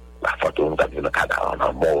 La foi, tout le monde a vu dans le cadavre, dans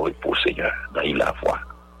le mort et pour Seigneur, dans l'île la foi.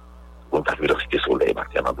 Tout le monde a vu dans le Cité Soleil,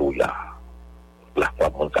 dans Douya. La foi,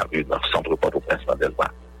 tout le monde a vu dans le centre Port-au-Prince, dans Delma.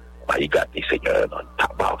 On va y garder, Seigneur, dans le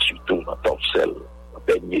tabac, surtout, dans le torsel, dans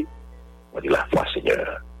le beignet. On dit la foi,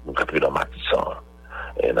 Seigneur, nous avons vu dans Matissan,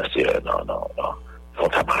 dans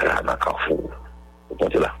Fontamara, dans Carrefour. Nous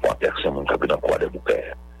avons la foi, personne, nous avons vu dans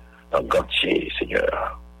Croix-des-Bouquets, dans Gantier,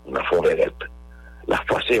 Seigneur, nous avons vu la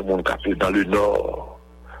foi, c'est nous avons vu dans le nord,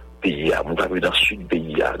 pays, nous avons vu dans le sud,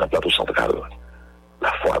 pays, dans le plateau central.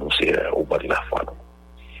 La foi, nous, c'est au bas de la foi, nous.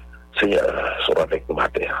 Seigneur, sois avec nous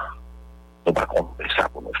matin. Nous ne pouvons pas comprendre ça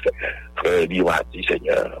pour nous faire. Frère Lion a dit,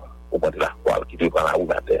 Seigneur, au bas de la foi, qui devant la roue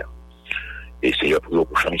matin. Et Seigneur, pour le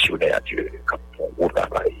prochain missionnaire à Dieu, comme ton gros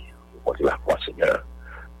travail, au bas de la foi, Seigneur.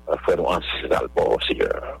 Frère nous Ancis Albor,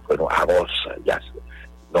 Seigneur. Frère nous Amos, Yas,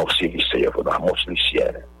 non, Seigneur, frère nous Amos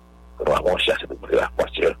Lucien. Frère nous Amos, Yas, au bas de la foi,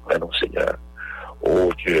 Seigneur. Frère nous, Seigneur. Oh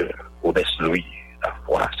Dieu, Honest Louis, la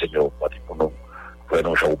foi, Seigneur, pour nous. frère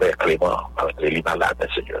nous Jean-Hubert Clément, malgré les malades,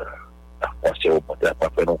 Seigneur. La foi, c'est au monde, la foi,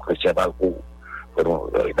 frère nous Christian Balcou, frère nous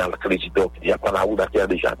dans le président qui dit, pas la roue, qui a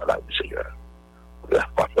déjà dans la rue, Seigneur. La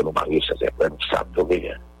foi, frère nous Marie, frère nous Sam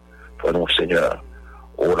Doré, frère nous Seigneur,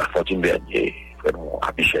 oh, la Fortune Bernier, frère nous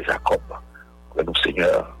Abichel Jacob, frère nous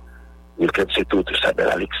Seigneur, Wilken c'est tout, Samuel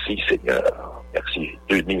Alexis, Seigneur, merci,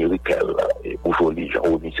 Denis Riquel, et Boujoli,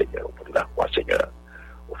 Jean-Rony, Seigneur, pour la foi, Seigneur,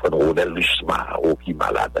 frère nous Ronel Lusma, oh, qui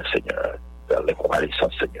malade, Seigneur, dans les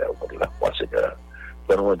convalescences, Seigneur, pour la foi, Seigneur,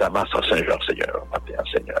 frère nous Damas Saint-Jean, Seigneur, matin,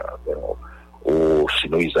 Seigneur, frère nous, oh,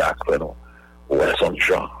 Sino Isaac, frère nous, oh, Wilson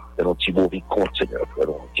Jean, frère nous Thibaut Vicomte, Seigneur, frère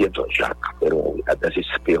nous James Jacques, frère nous Adès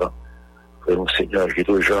Espérant, frère nous Seigneur,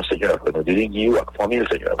 Gito Jean, Seigneur, frère nous Deligui, avec famille,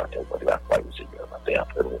 Seigneur, matin, pour la foi, Seigneur, matin,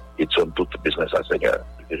 frère nous, Edson, toute besoin ça, Seigneur,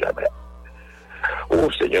 plus que jamais.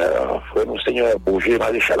 Oh, Seigneur, frère nous, Seigneur, Bourget,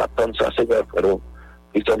 Maréchal, attendre ça, Seigneur, frère nous,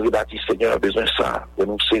 Christandre Baptiste, Seigneur, besoin ça, frère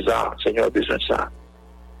nous, César, Seigneur, besoin ça.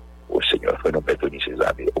 Oh, Seigneur, frère nous, Bethany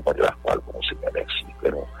César, mais au point de la foi, pour nous, Seigneur, merci,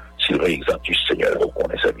 frère nous, Sylvain Exantus, Seigneur, on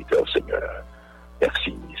connaît serviteur, Seigneur,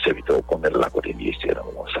 merci, serviteur, on connaît la côté de c'est dans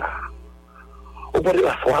le moment ça. Au point de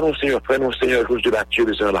la foi, nous, Seigneur, frère nous, Seigneur, juge de la Dieu,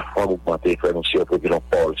 le Seigneur, la foi, augmenter, frère nous, Seigneur, pour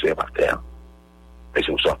Paul, Seigneur, Martin. Mais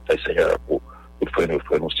c'est vous sortez, Seigneur, pour frère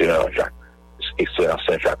nous, Seigneur, Jacques, excellent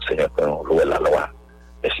Saint-Jacques, Seigneur, frère nous, Joël Lalois.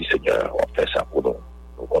 Merci, Seigneur, on fait ça pour nous.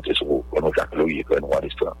 Nous comptons sur vous, frère nous, Jacques Louis, frère nous,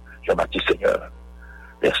 Alexandre, Jean-Baptiste, Seigneur.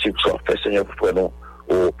 Merci pour ça, fait, Seigneur, pour frère nous,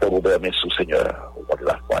 au Paul Robert Messou, Seigneur, au point de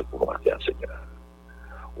la foi, pour nous, Martin, Seigneur.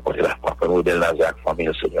 Au point de la foi, frère nous, Bel Nazac,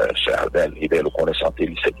 famille, Seigneur, cher Albert, Libel, au connaissant,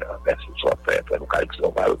 Seigneur. Merci pour ça, frère nous, Calix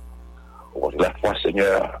Noval. Au point de la foi,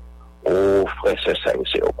 Seigneur, oh, frère, c'est ça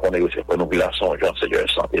aussi, on connaît aussi, pour nous, Villasson, Jean, Seigneur,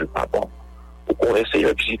 santé le pas bon. Pour qu'on essaye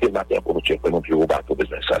de visiter le matin pour nous tuer, pour nous, au bateau,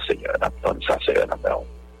 besoin de ça, Seigneur, n'attendre ça, Seigneur, n'attendre.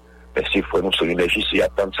 Merci, frère, nous, sur l'énergie, si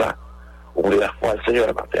attendre ça. On est la foi, Seigneur,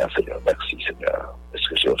 le matin, Seigneur, merci, Seigneur. Parce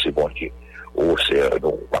que c'est aussi bon Dieu. Oh, Seigneur, nous,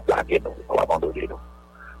 on va plaguer, nous, on va abandonner, nous.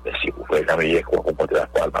 Merci, pour frère, jamais hier, qu'on rencontre la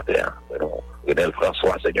foi le matin, nous, Renel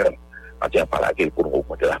François, Seigneur, matin, par la gueule, pour nous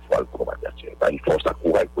rencontrer la foi, pour nous matin, Seigneur. Il faut ça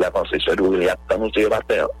courage pour l'avancer, Seigneur, il y a tant nous, Seigneur,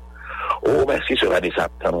 matin. Oh, merci, Seigneur, des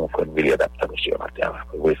attendons, frère, nous, il y a attendons, Seigneur, matin.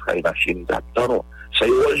 Vous frère, il machine, attendons.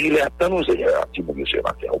 Seigneur, il y a attendons, Seigneur, petit bout, Seigneur,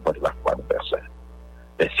 matin, au point de la foi, nous, personne.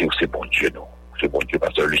 Merci, c'est bon Dieu, nous. C'est bon Dieu,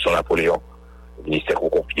 pasteur Lucien Napoléon. Le ministère qu'on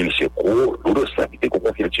confie, le secours, l'autorité qu'on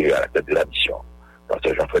confie, le à la tête de la mission.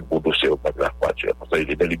 Pasteur Jean-Fred Boudou, c'est au point de la foi, Dieu. Pasteur,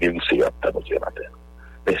 il est dans libéré, Seigneur, attendons, Seigneur, matin.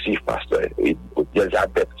 Merci, pasteur. Et bien,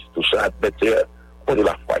 j'abête, tout ça, abête, Seigneur, au point de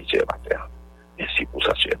la foi, Seigneur, matin. Merci pour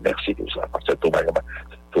ça, Seigneur. Merci pour ça. Pasteur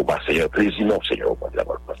Thomas, Seigneur, président, Seigneur, au point de la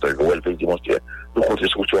foi. Pasteur Joël, président, Seigneur, nous comptons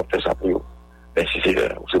sur ce qu'on fait ça pour vous. Merci,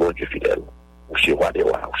 Seigneur, c'est bon Dieu fidèle. Aussi, roi des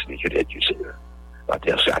rois, aussi, Dieu des dieux, Seigneur.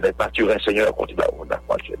 Matin, c'est avec Mathurin, Seigneur, continue à vous, la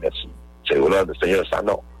foi, Dieu, merci. C'est Hollande, Seigneur, ça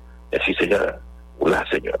non. Merci, Seigneur. Oula,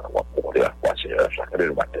 Seigneur, on va la foi, Seigneur, chacun de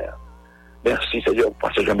nos matins. Merci, Seigneur,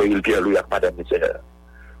 Pasteur Jean-Marie Pierre-Louis, avec Madame, Seigneur.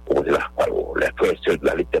 On la foi, les frères de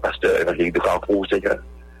la Ligue des pasteurs évangéliques de Carrefour, Seigneur.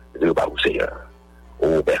 De Barou, Seigneur.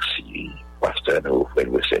 Oh, merci, Pasteur, nos frères,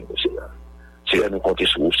 nous, Seigneur. Seigneur, nous comptons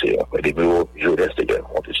sur vous, Seigneur. Les numéros, Jodès, Seigneur,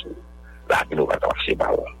 comptez sur vous. Là, nous va passer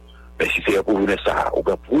mal. Merci, Seigneur, pour vous laisser ça.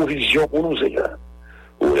 Aucune provision pour nous, Seigneur.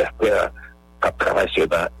 Oh, les frères, qui travaillent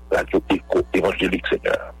dans la radio évangélique,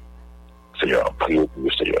 Seigneur. Seigneur, prions pour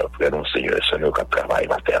vous, Seigneur. Frère, nous, Seigneur, Seigneur, qui travaille,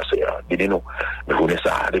 matin, Seigneur. Dis-nous, nous voulons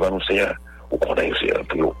ça devant nous, Seigneur. Au condamné, Seigneur,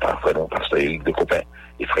 prions par frère, nous, pasteur Éric de Copain.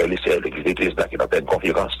 Et frère, l'église là, qui est en pleine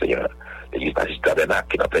conférence, Seigneur. L'église Baptiste Tabernacle,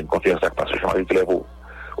 qui est en pleine conférence avec pasteur Jean-Marie Clévaux.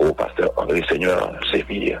 Au pasteur André, Seigneur, ses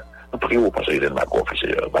filles. Nous prions au pasteur Hélène Macoff,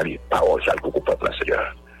 Seigneur. Valie, parole, Charles Coucou, peuple,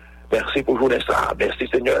 Seigneur. Merci pour journée ça. Merci,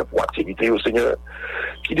 Seigneur, pour l'activité, au Seigneur,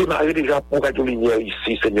 qui démarrait déjà pour Radio Lumière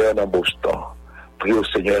ici, Seigneur, dans Boston. Prie au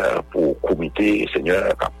Seigneur pour le comité,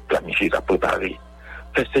 Seigneur, qui a planifié, qui a préparé.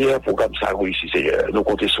 Fais, Seigneur, pour comme ça, ici, Seigneur. Nous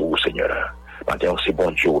comptons sur vous, Seigneur. Maintenant, c'est bon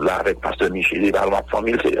Dieu, là, avec pasteur Michel, là, avec ma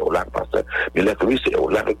famille, Seigneur, là, avec pasteur Mélèque-Louis, Seigneur,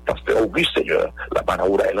 là, avec pasteur Auguste, Seigneur, la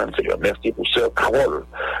Banaoula Island, Seigneur. Merci pour sœur Carole.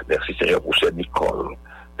 Merci, Seigneur, pour sœur Nicole.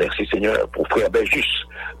 Merci, Seigneur, pour frère Berjus.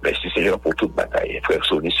 Merci, Seigneur, pour toute bataille. Frère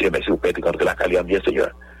Sonicie, merci pour Père de la Caliam, bien, Seigneur.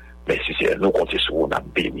 Merci, Seigneur, nous comptons sur vous, on a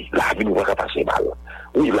béni. La vie nous va passer mal.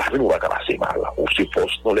 Oui, la vie nous va passer mal. On se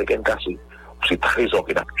force, nous les gains cassés. C'est trésor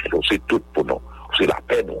qui n'a plus. C'est tout pour nous. C'est la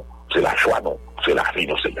paix, nous. C'est la joie, nous. C'est la vie,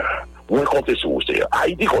 nous, Seigneur. Nous comptons sur vous, Seigneur.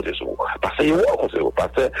 Haïti comptez sur vous. Parce que vous comptez sur vous.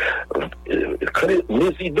 Parce que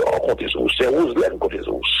Mésidor comptez sur vous. C'est Roselaine comptez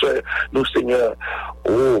sur vous. Nous, Seigneur,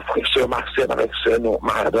 oh, frère, sœur Marcel, avec sœur, nous,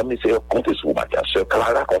 madame, Seigneur, comptez sur vous, ma sœur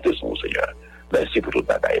Clara, comptez sur vous, Seigneur. Merci pour toute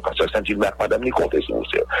bataille. Parce que Saint-Gilbert, madame, comptez sur vous,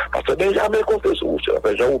 Seigneur. Parce que Benjamin, comptez sur vous, Seigneur.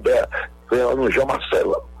 Frère Jean-Hubert, frère, nous, Jean-Marcel,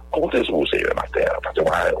 comptez sur vous, Seigneur, ma terre. Pasteur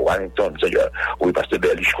Wellington, Seigneur. Oui, Pasteur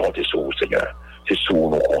Berluche, comptez sur vous, Seigneur. C'est sur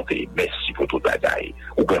nous compter. Merci pour toute la bagaille.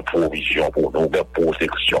 Ou bien provision pour nous, ou bien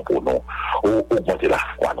protection pour nous. Ou augmenter la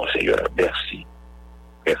foi, non, Seigneur. Merci.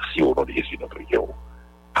 Merci au nom de Jésus, notre Dieu.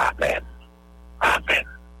 Amen. Amen.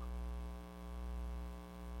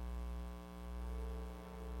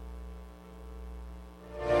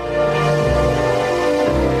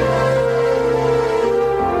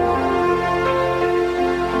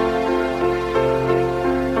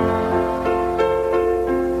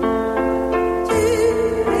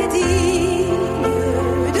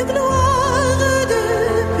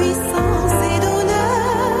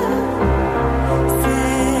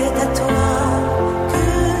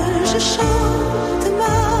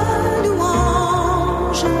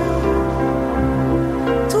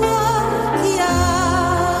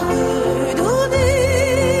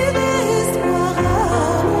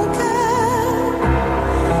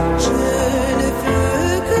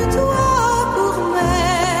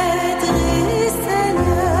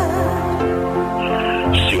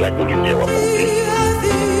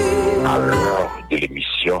 À l'heure de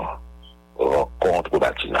l'émission Rencontre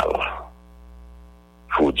Matinale.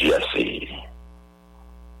 Je vous dis assez.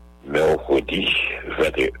 Mercredi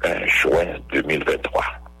 21 juin 2023.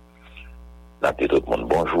 N'a dit tout le monde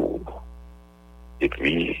bonjour. Et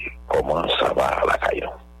puis, comment ça va la caille?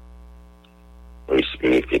 Nous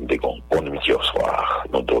espérons que nous avons une bonne mission ce soir.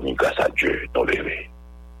 Nous dormons grâce à Dieu, nous lever.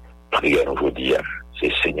 Prière aujourd'hui,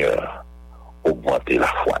 c'est Seigneur, augmenter la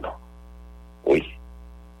foi, non? Oui.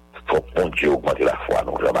 Faut que mon Dieu augmente la foi,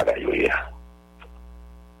 non? Je vais bagailler.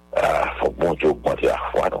 Faut que mon Dieu augmente la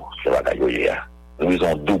foi, non? Je vais bagailler. Nous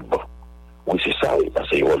avons double. Oui, c'est ça, oui, parce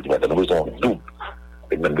que nous avons double.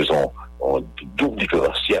 Et même nous avons un double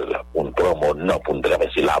différentiel pour nous prendre mon nom, pour nous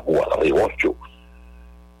traverser la voie, la révolution.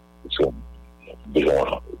 Nous avons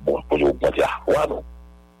besoin, bon, pour augmenter la foi, non?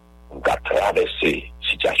 Nous avons traversé la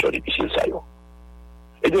situation difficile, ça y est.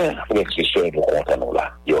 Eh bien, pour l'expression, nous comptons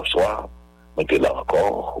là. Hier soir, nous étions là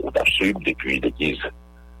encore, au Sud, depuis l'église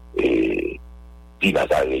du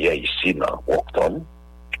Nazaréen, ici, dans Octon,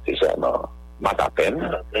 c'est ça, dans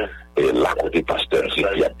Matapen, et là, côté pasteur, c'est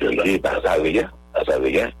qui a dirigé Nazaréen,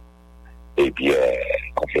 et puis,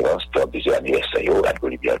 conférence, 32e anniversaire, la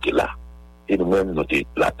Bolivie qui est là. Et nous-mêmes, nous étions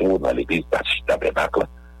là dans l'église Baptiste Tabernacle,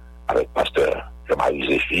 avec pasteur Jean-Marie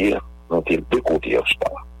Zéphir, nous étions deux côtés hier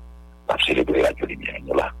soir. On a célébré la lumière,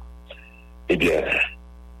 nous là. Eh bien,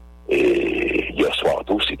 hier soir,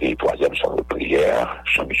 tout, c'était le troisième soir de prière,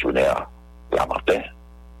 chant missionnaire, la matin.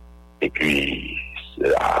 Et puis,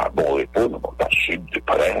 à bon repos, nous avons suivi de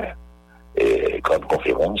près, grande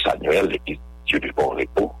conférence annuelle, l'église du bon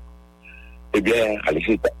repos. Eh bien, à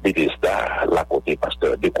l'église Bethesda, la côté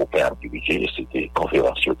pasteur des copains en dirigé, c'était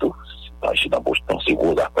conférence surtout, dans Boston, c'est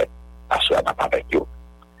gros après, à ce moment avec eux.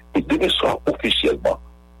 Et demain soir, officiellement,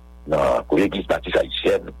 dans l'église baptiste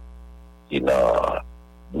haïtienne, qui dans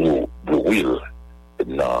Blue Wheel,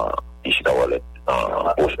 ici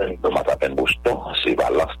dans Matapen Boston, c'est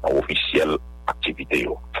valence dans officielle activité.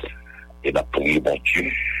 Et nous prions mon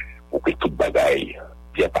Dieu pour que toute bagaille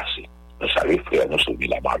bien passée. Nous savons, frère, nous sommes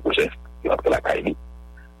la marque Joseph, qui rentre la Kaili.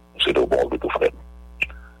 Nous sommes au bord de tout frère.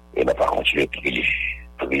 Et nous allons continuer à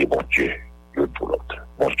prier mon Dieu, l'un pour l'autre,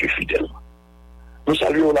 mon Dieu fidèle. Nous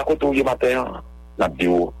saluons la côte aujourd'hui matin, nous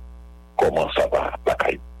disons comment ça va la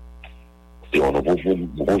Kaili. C'est un nouveau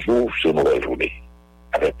jour, c'est une nouvelle journée.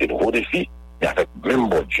 Avec de nouveaux défis, mais avec même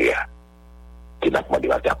bon Dieu qui n'a demandé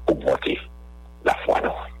à augmenter la foi.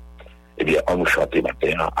 Eh bien, on nous chante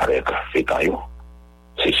matin avec Fétaillon.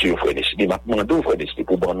 C'est sûr, frère Décidé. Maintenant, deux frères Décidé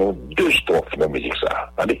pour prendre deux strophes dans la musique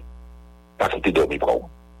ça. Attendez, pas quitter dormir pour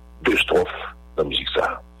deux strophes dans la musique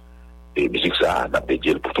ça. Et la musique ça, n'a pas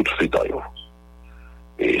dit pour tout Fétaillon.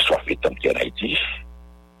 Et soit Fétaillon qui est en Haïti,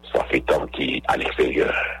 soit Fétaillon qui est à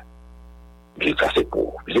l'extérieur. Musique ça, c'est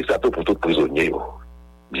pour. Musique ça, pour tout prisonnier.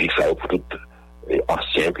 Musique ça, pour tout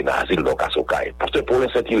ancien qui n'a asile donc à Socaille. Parce que pour les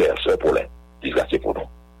Saint-Hilaire, c'est pour les. Musique ça, c'est pour nous.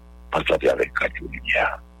 On chante avec Radio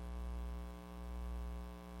Lumière.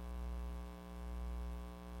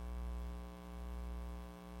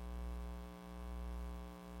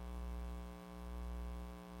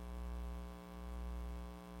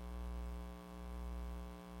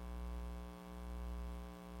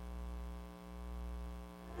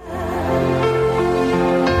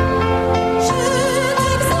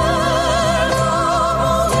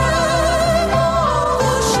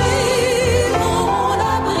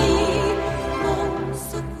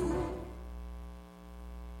 Mon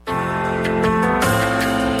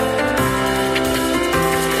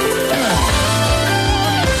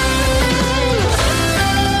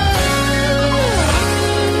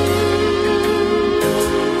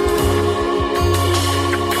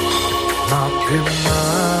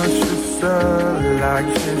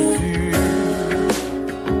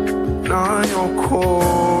yon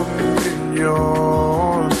communion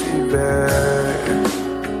d'hiver.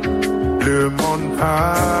 Le monde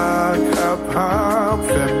pas capable de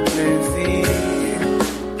faire plaisir.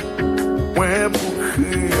 Ouais, pour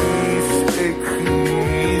Christ et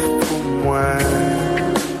Christ pour moi.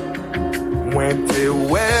 Moi, t'es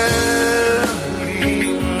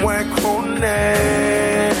moi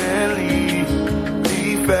connais,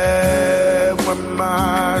 l'hiver, moi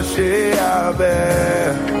marcher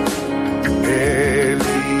avec. Et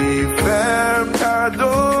l'hiver,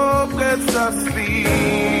 cadeau, près sa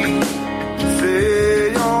sleep.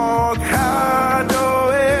 C'est un cadeau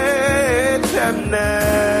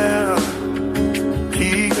éternel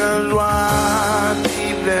qui gagne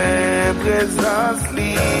divine présence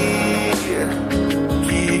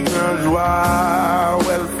qui gagne joie ou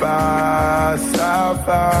elle face à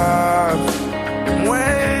face. Moi,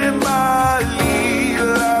 ma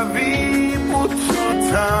la vie pour tout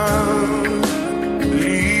temps,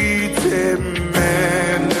 l'idée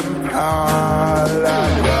mène par la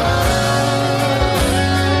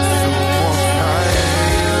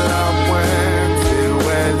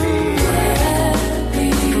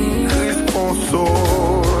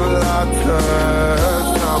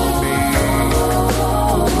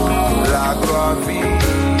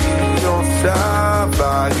ça va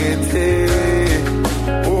arrêter.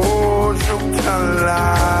 Oh, je t'en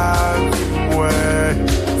lave, ouais,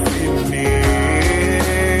 fini.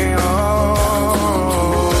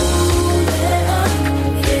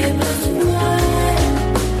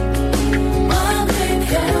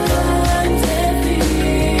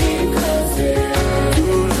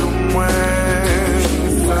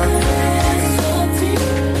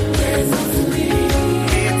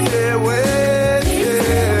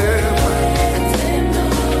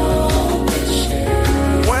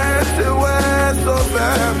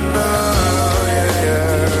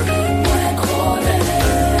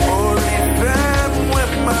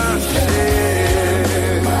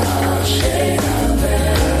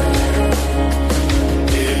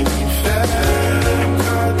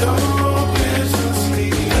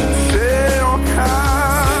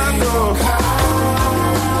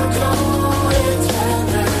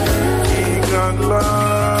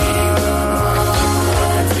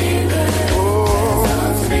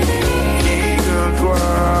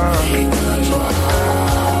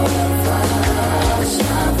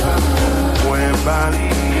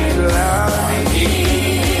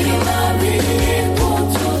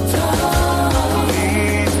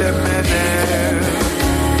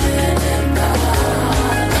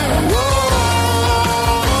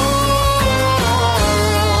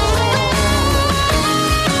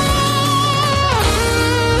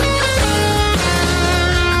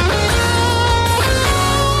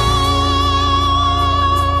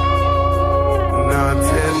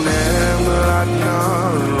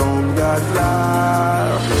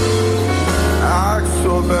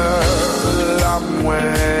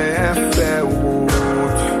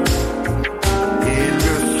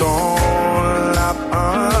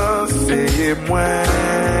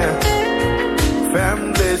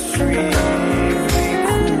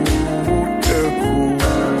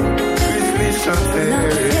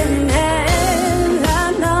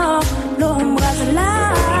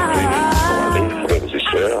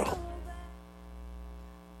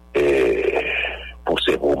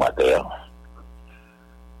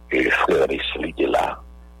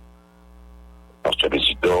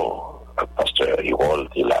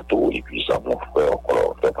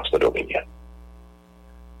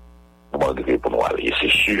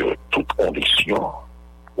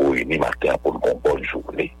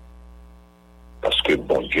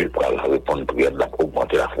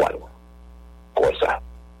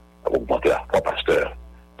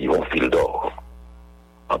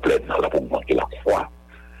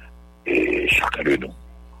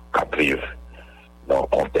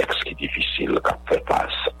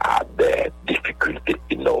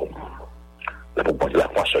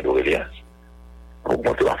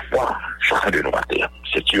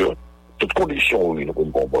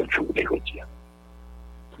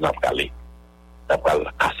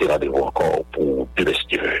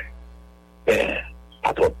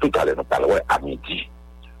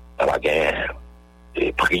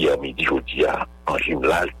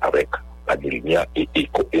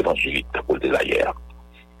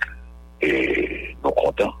 Et nous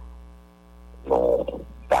comptons, nous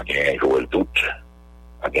pas jouer le doute,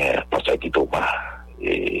 pasteur Guy Thomas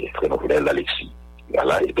et frère Noël Alexis,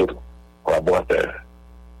 voilà, et d'autres collaborateurs.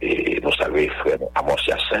 Et nous saluons frère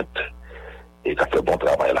Amoncia Sainte, et qui a fait bon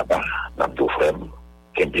travail là-bas, dans nos frères,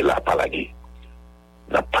 qui est là, Palagé.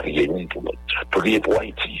 Nous avons prié pour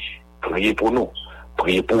Haïti, priez pour nous,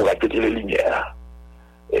 priez pour répéter les lumières.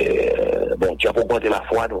 Bon, Dieu a augmenté la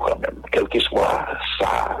foi, nous, quand même. Quel que soit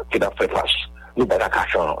ça qui nous fait face. Nous ne pouvons pas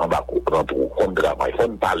cacher en bas, dans tout, comme travail, il faut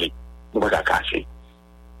nous parler. Nous ne pouvons pas cacher.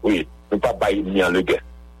 Oui, nous ne pouvons pas ni en le gain.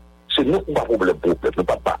 C'est nous qui avons problème, nous ne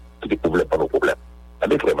pouvons pas tous les problèmes pour nos problèmes.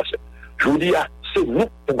 Allez, frère, ma soeur. Je vous dis, c'est nous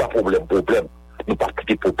qui avons problème, nous ne pas tous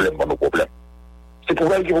les problèmes pour nos problèmes. C'est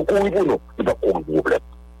pour elle qui vont courir pour nous, nous ne pas courir pour nos problèmes.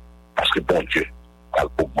 Parce que bon Dieu va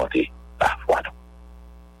augmenter la foi.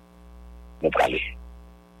 Nous allons aller.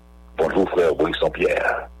 Bonjour frère Boris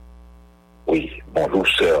Saint-Pierre. Oui, bonjour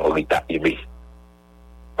sœur Rita Aimé.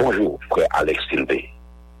 Bonjour frère Alex Silvé.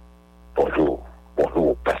 Bonjour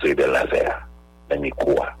pasteur Bel Lazer. Ami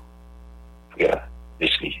Koua. Frère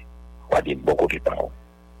Leslie. Wadine beaucoup de temps.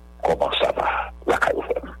 Comment ça va? La caillou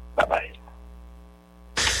frère. Bye bye.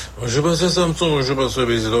 Je pense à Samson, je pense à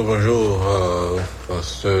Bézidon, bonjour,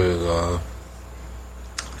 pasteur,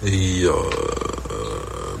 et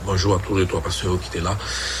bonjour à tous les trois pasteurs qui étaient là.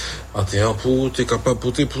 Maintenant, pour t'es capable de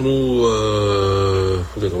porter pour nous,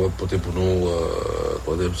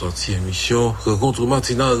 troisième sortie émission, rencontre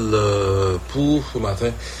matinale pour ce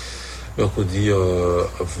matin, mercredi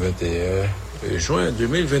 21 juin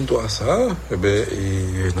 2023, ça, eh ben,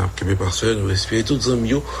 et n'a que mes pasteurs, nous espérons tous les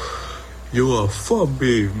amis. Yo a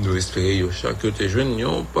formé, nous espérons, chaque te jeune,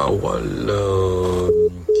 yon parole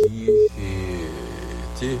qui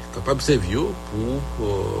était capable de servir pour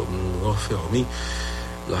renfermer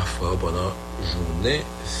la foi pendant la journée.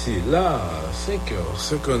 C'est là,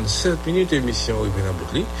 5h57 émission arrivée à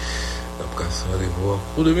Boutli. Après ça, allez voir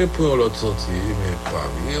pour demain pour l'autre sortie, mais pas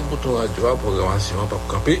bien, bouton radio, la programmation, pas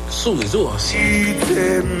camper sous les réseaux ensemble.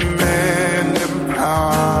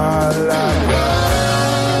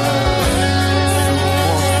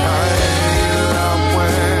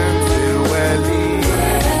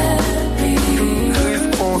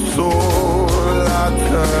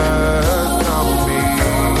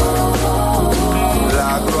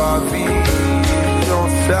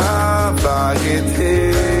 Ça va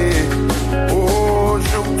été au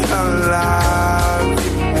jour de la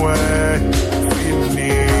vie, ouais,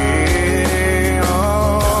 fini.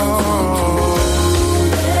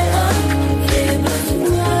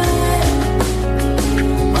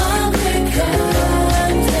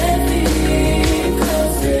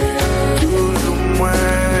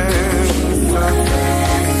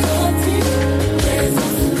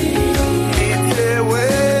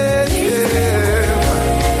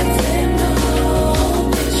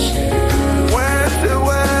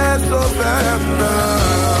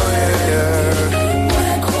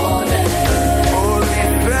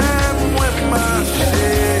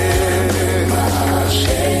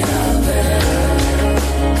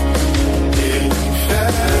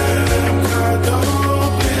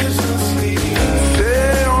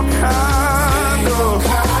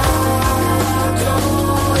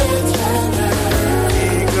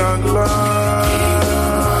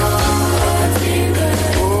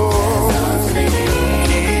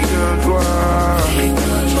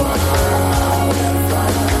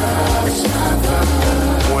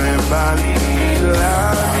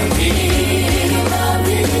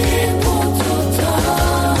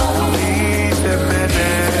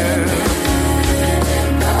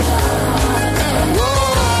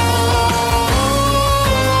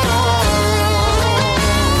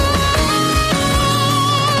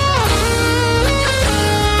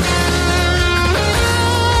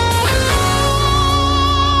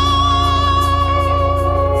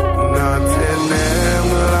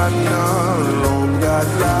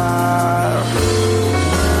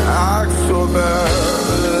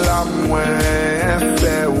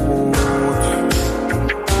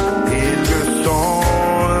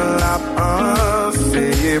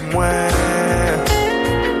 Moins